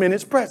 Because I'm in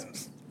his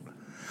presence.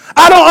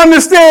 I don't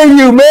understand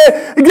you,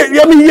 man.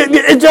 I mean,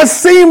 it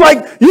just seemed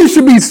like you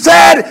should be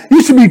sad.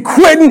 You should be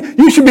quitting.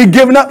 You should be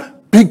giving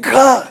up,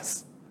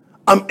 because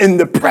I'm in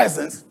the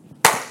presence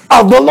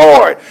of the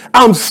Lord.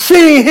 I'm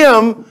seeing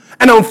him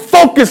and I'm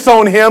focused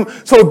on him.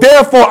 So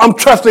therefore, I'm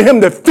trusting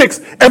him to fix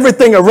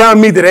everything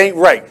around me that ain't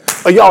right.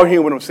 Are y'all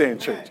hearing what I'm saying,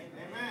 church?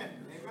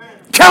 Amen.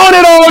 Count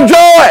it all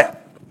joy.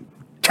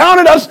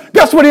 Count it as,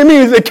 that's what he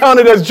means. They count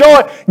it as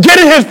joy. Get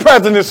in his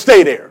presence and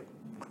stay there.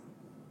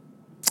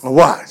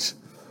 Watch.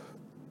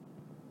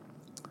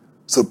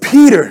 So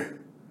Peter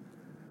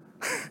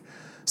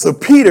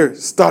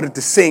started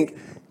to sink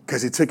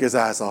because he took his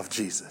eyes off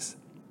Jesus.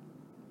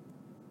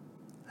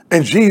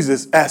 And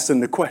Jesus asked him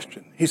the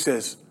question. He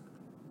says,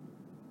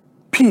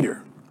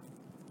 Peter,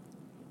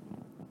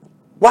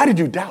 why did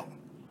you doubt?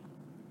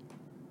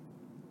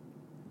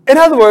 In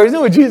other words, you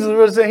know what Jesus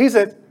was saying? He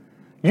said,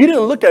 you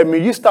didn't look at me.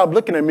 You stopped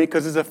looking at me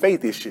because it's a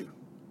faith issue.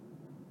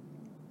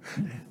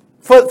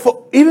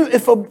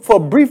 For a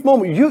brief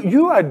moment,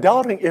 you are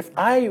doubting if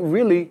I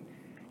really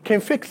can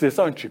fix this,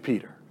 aren't you,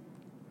 Peter?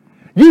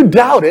 You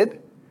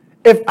doubted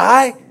if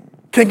I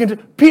can.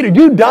 Peter,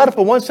 you doubted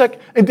for 1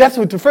 second, and that's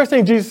what the first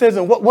thing Jesus says.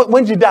 And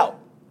when did you doubt?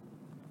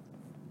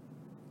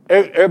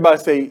 Everybody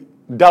say,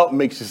 doubt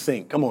makes you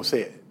sink. Come on,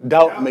 say it.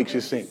 Doubt makes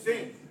you sink.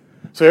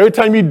 So every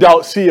time you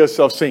doubt, see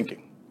yourself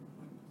sinking.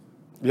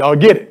 Y'all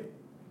get it?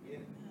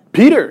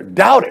 Peter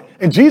doubted.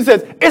 And Jesus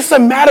says, it's a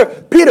matter.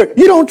 Peter,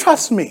 you don't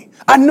trust me.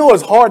 I know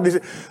it's hard. You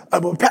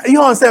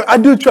don't understand. I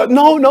do trust.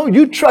 No,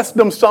 you trust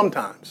them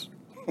sometimes.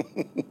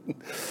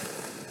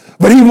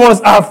 But he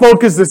wants our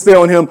focus to stay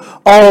on him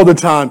all the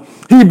time.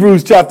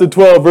 Hebrews chapter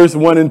 12, verse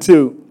 1 and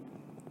 2.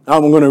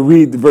 I'm going to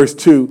read the verse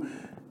 2.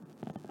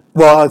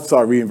 Well, I'll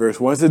start reading verse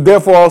 1. It says,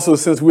 therefore also,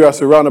 since we are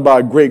surrounded by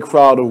a great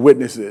crowd of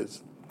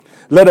witnesses,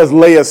 let us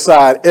lay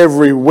aside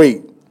every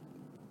weight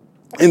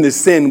and the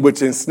sin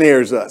which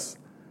ensnares us,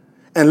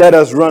 and let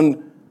us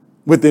run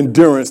with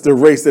endurance the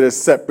race that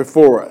is set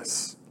before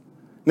us.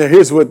 Now,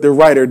 here's what the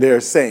writer there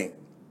is saying.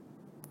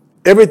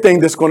 Everything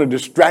that's going to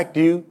distract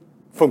you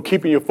from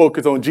keeping your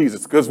focus on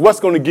Jesus, because what's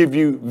going to give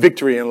you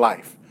victory in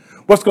life?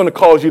 What's going to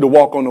cause you to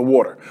walk on the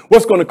water?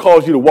 What's going to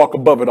cause you to walk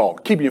above it all?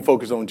 Keeping your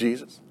focus on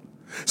Jesus.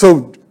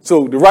 So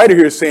the writer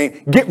here is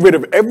saying, get rid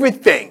of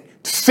everything,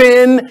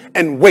 sin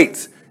and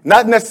weights.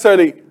 Not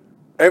necessarily,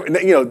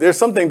 there's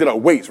some things that are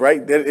weights,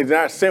 right? They're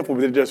not sinful,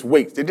 but they're just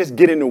weights. They just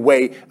get in the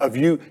way of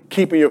you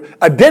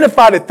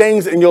identify the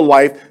things in your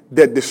life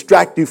that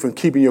distract you from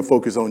keeping your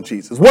focus on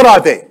Jesus. What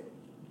are they?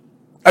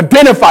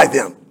 Identify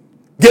them.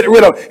 Get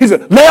rid of them. He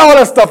said, lay all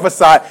that stuff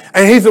aside.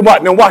 And he said,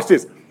 what? Now watch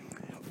this.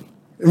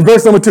 In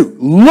verse number 2,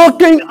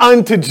 looking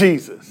unto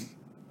Jesus.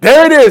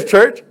 There it is,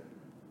 church.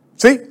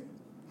 See?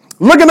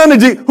 Looking unto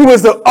Jesus, who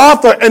is the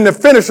author and the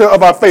finisher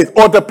of our faith,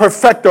 or the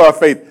perfecter of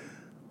faith.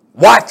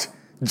 Watch.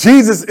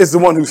 Jesus is the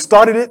one who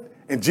started it,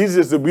 and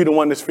Jesus is to be the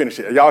one that's finished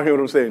it. Y'all hear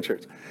what I'm saying,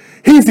 church?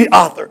 He's the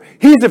author.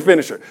 He's the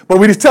finisher. But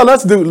what he's telling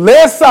us to do,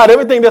 lay aside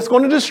everything that's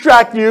going to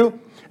distract you.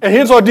 And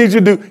here's what I need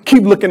you to do.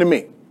 Keep looking at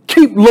me.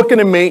 Keep looking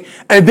at me.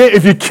 And then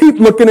if you keep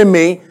looking at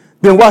me,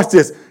 then watch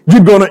this.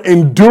 You're going to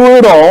endure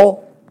it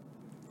all.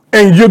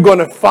 And you're going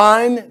to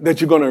find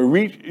that you're going to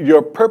reach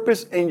your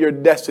purpose and your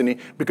destiny,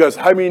 because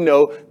how many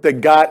know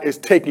that God is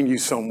taking you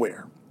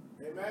somewhere?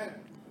 Amen.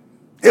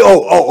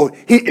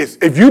 He is.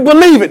 If you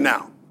believe it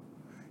now,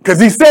 because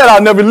he said,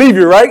 I'll never leave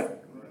you, right?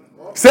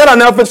 Said, I'll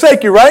never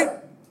forsake you, right?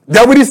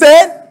 That what he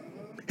said?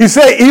 He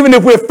said, even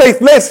if we're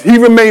faithless, he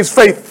remains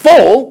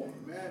faithful.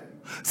 Amen.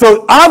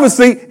 So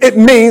obviously it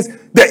means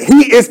that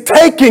he is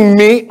taking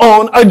me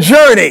on a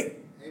journey.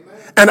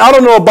 And I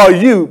don't know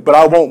about you, but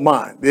I won't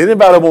mind.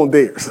 Anybody want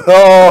theirs?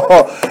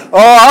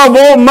 I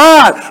won't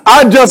mind.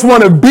 I just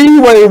want to be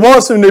where he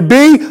wants me to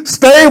be,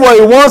 stay where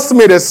he wants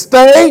me to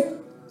stay,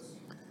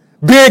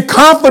 being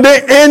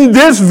confident in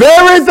this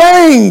very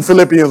thing,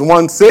 Philippians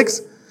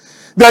 1:6,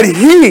 that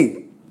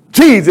he,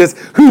 Jesus,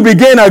 who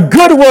began a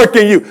good work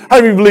in you.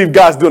 How do you believe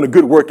God's doing a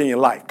good work in your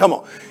life? Come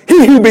on.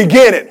 He who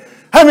began it.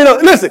 How many know?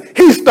 Listen,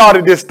 he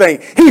started this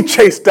thing. He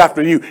chased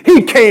after you.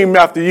 He came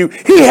after you.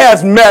 He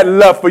has mad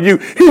love for you.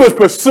 He was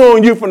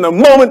pursuing you from the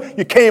moment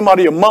you came out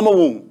of your mama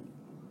womb.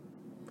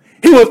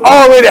 He was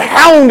already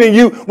hounding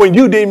you when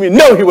you didn't even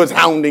know he was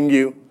hounding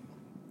you.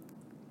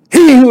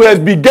 He who has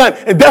begun,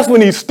 and that's when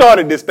he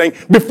started this thing,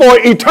 before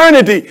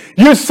eternity.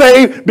 You're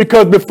saved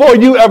because before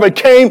you ever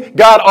came,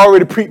 God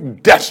already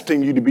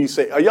predestined you to be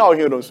saved. Are y'all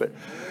hear what I'm saying?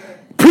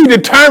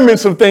 Predetermined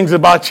some things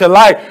about your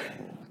life.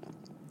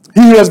 He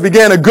who has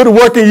began a good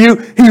work in you,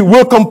 he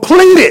will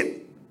complete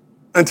it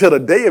until the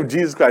day of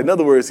Jesus Christ. In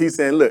other words, he's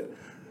saying, look,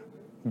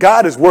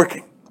 God is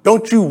working.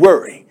 Don't you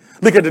worry.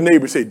 Look at the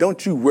neighbor and say,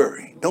 don't you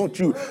worry. Don't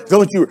you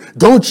worry.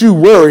 Don't you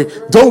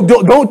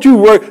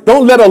worry.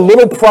 Don't let a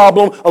little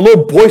problem, a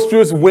little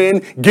boisterous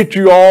wind get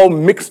you all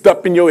mixed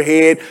up in your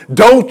head.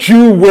 Don't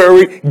you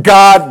worry.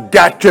 God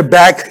got your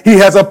back. He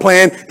has a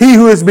plan. He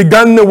who has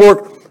begun the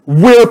work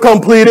will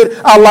complete it.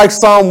 I like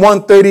Psalm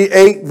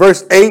 138,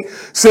 verse 8,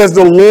 says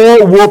the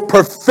Lord will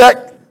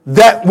perfect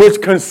that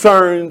which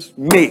concerns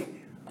me.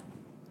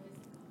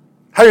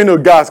 How do you know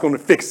God's going to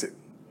fix it?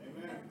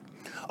 Amen.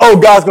 Oh,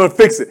 God's going to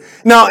fix it.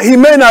 Now, he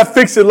may not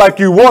fix it like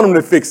you want him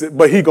to fix it,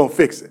 but he's going to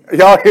fix it.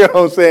 Y'all hear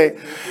what I'm saying?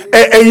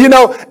 And you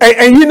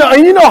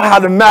know how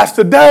the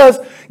master does.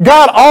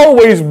 God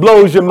always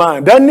blows your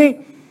mind, doesn't he?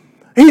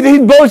 He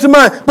blows your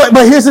mind. But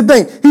here's the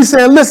thing. He's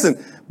saying,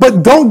 listen,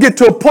 but don't get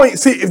to a point.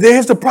 See,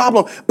 here's the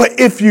problem. But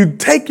if you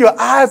take your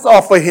eyes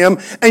off of him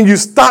and you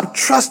stop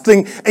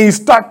trusting and you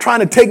start trying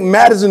to take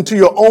matters into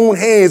your own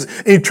hands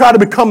and you try to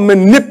become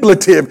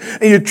manipulative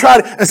and you try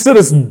to, instead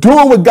of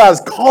doing what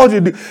God's called you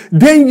to do,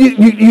 then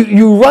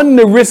you run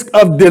the risk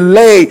of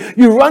delay.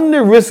 You run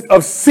the risk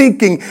of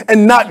seeking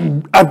and not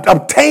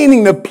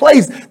obtaining the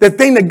place, the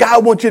thing that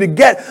God wants you to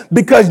get,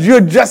 because you're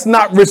just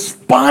not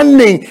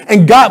responding.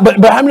 And God,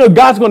 but how many know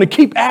God's going to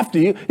keep after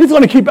you? He's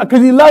going to keep,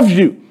 because he loves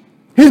you.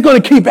 He's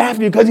going to keep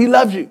after you because he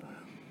loves you.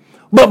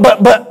 But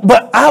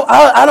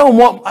I don't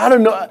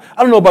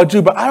know about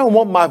you, but I don't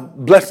want my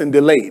blessing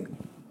delayed.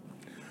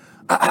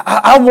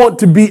 I want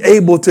to be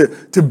able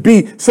to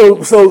be so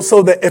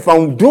that if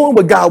I'm doing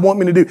what God wants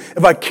me to do,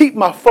 if I keep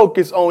my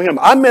focus on him,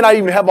 I may not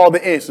even have all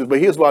the answers, but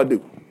here's what I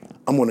do.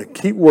 I'm going to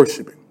keep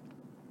worshiping.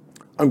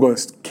 I'm going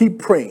to keep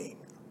praying.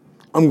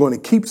 I'm going to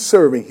keep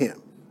serving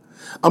him.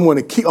 I'm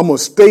going to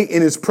stay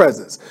in his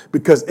presence,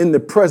 because in the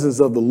presence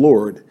of the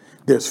Lord,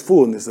 there's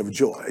fullness of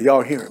joy.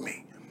 Y'all hearing me?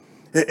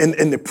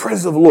 In the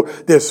presence of the Lord,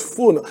 there's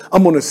fullness.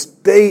 I'm going to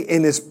stay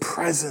in his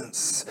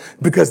presence,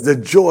 because the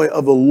joy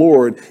of the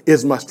Lord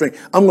is my strength.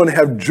 I'm going to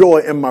have joy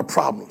in my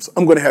problems.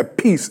 I'm going to have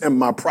peace in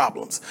my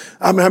problems.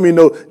 How many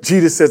know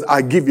Jesus says,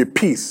 I give you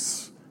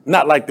peace,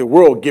 not like the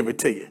world give it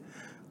to you.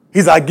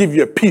 He said, I give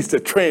you a peace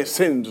that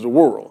transcends the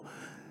world.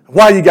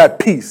 Why you got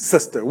peace,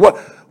 sister?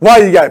 Why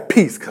you got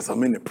peace? Because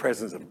I'm in the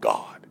presence of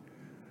God.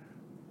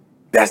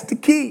 That's the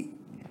key.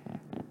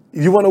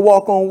 You want to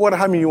walk on water?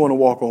 How many of you want to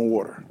walk on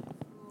water?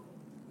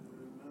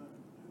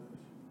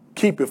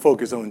 Keep your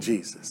focus on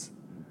Jesus,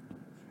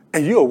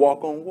 and you'll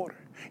walk on water.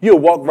 You'll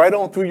walk right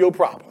on through your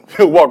problem.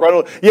 You'll walk right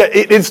on. Yeah,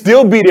 it'll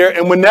still be there,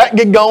 and when that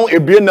get gone,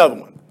 it'll be another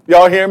one.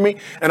 Y'all hear me?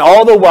 And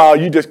all the while,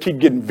 you just keep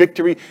getting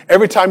victory.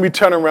 Every time you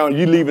turn around,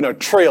 you're leaving a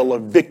trail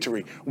of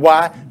victory.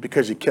 Why?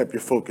 Because you kept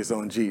your focus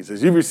on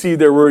Jesus. You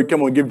received their word.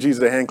 Come on, give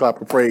Jesus a hand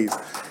clap of praise.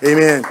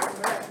 Amen.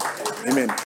 Amen.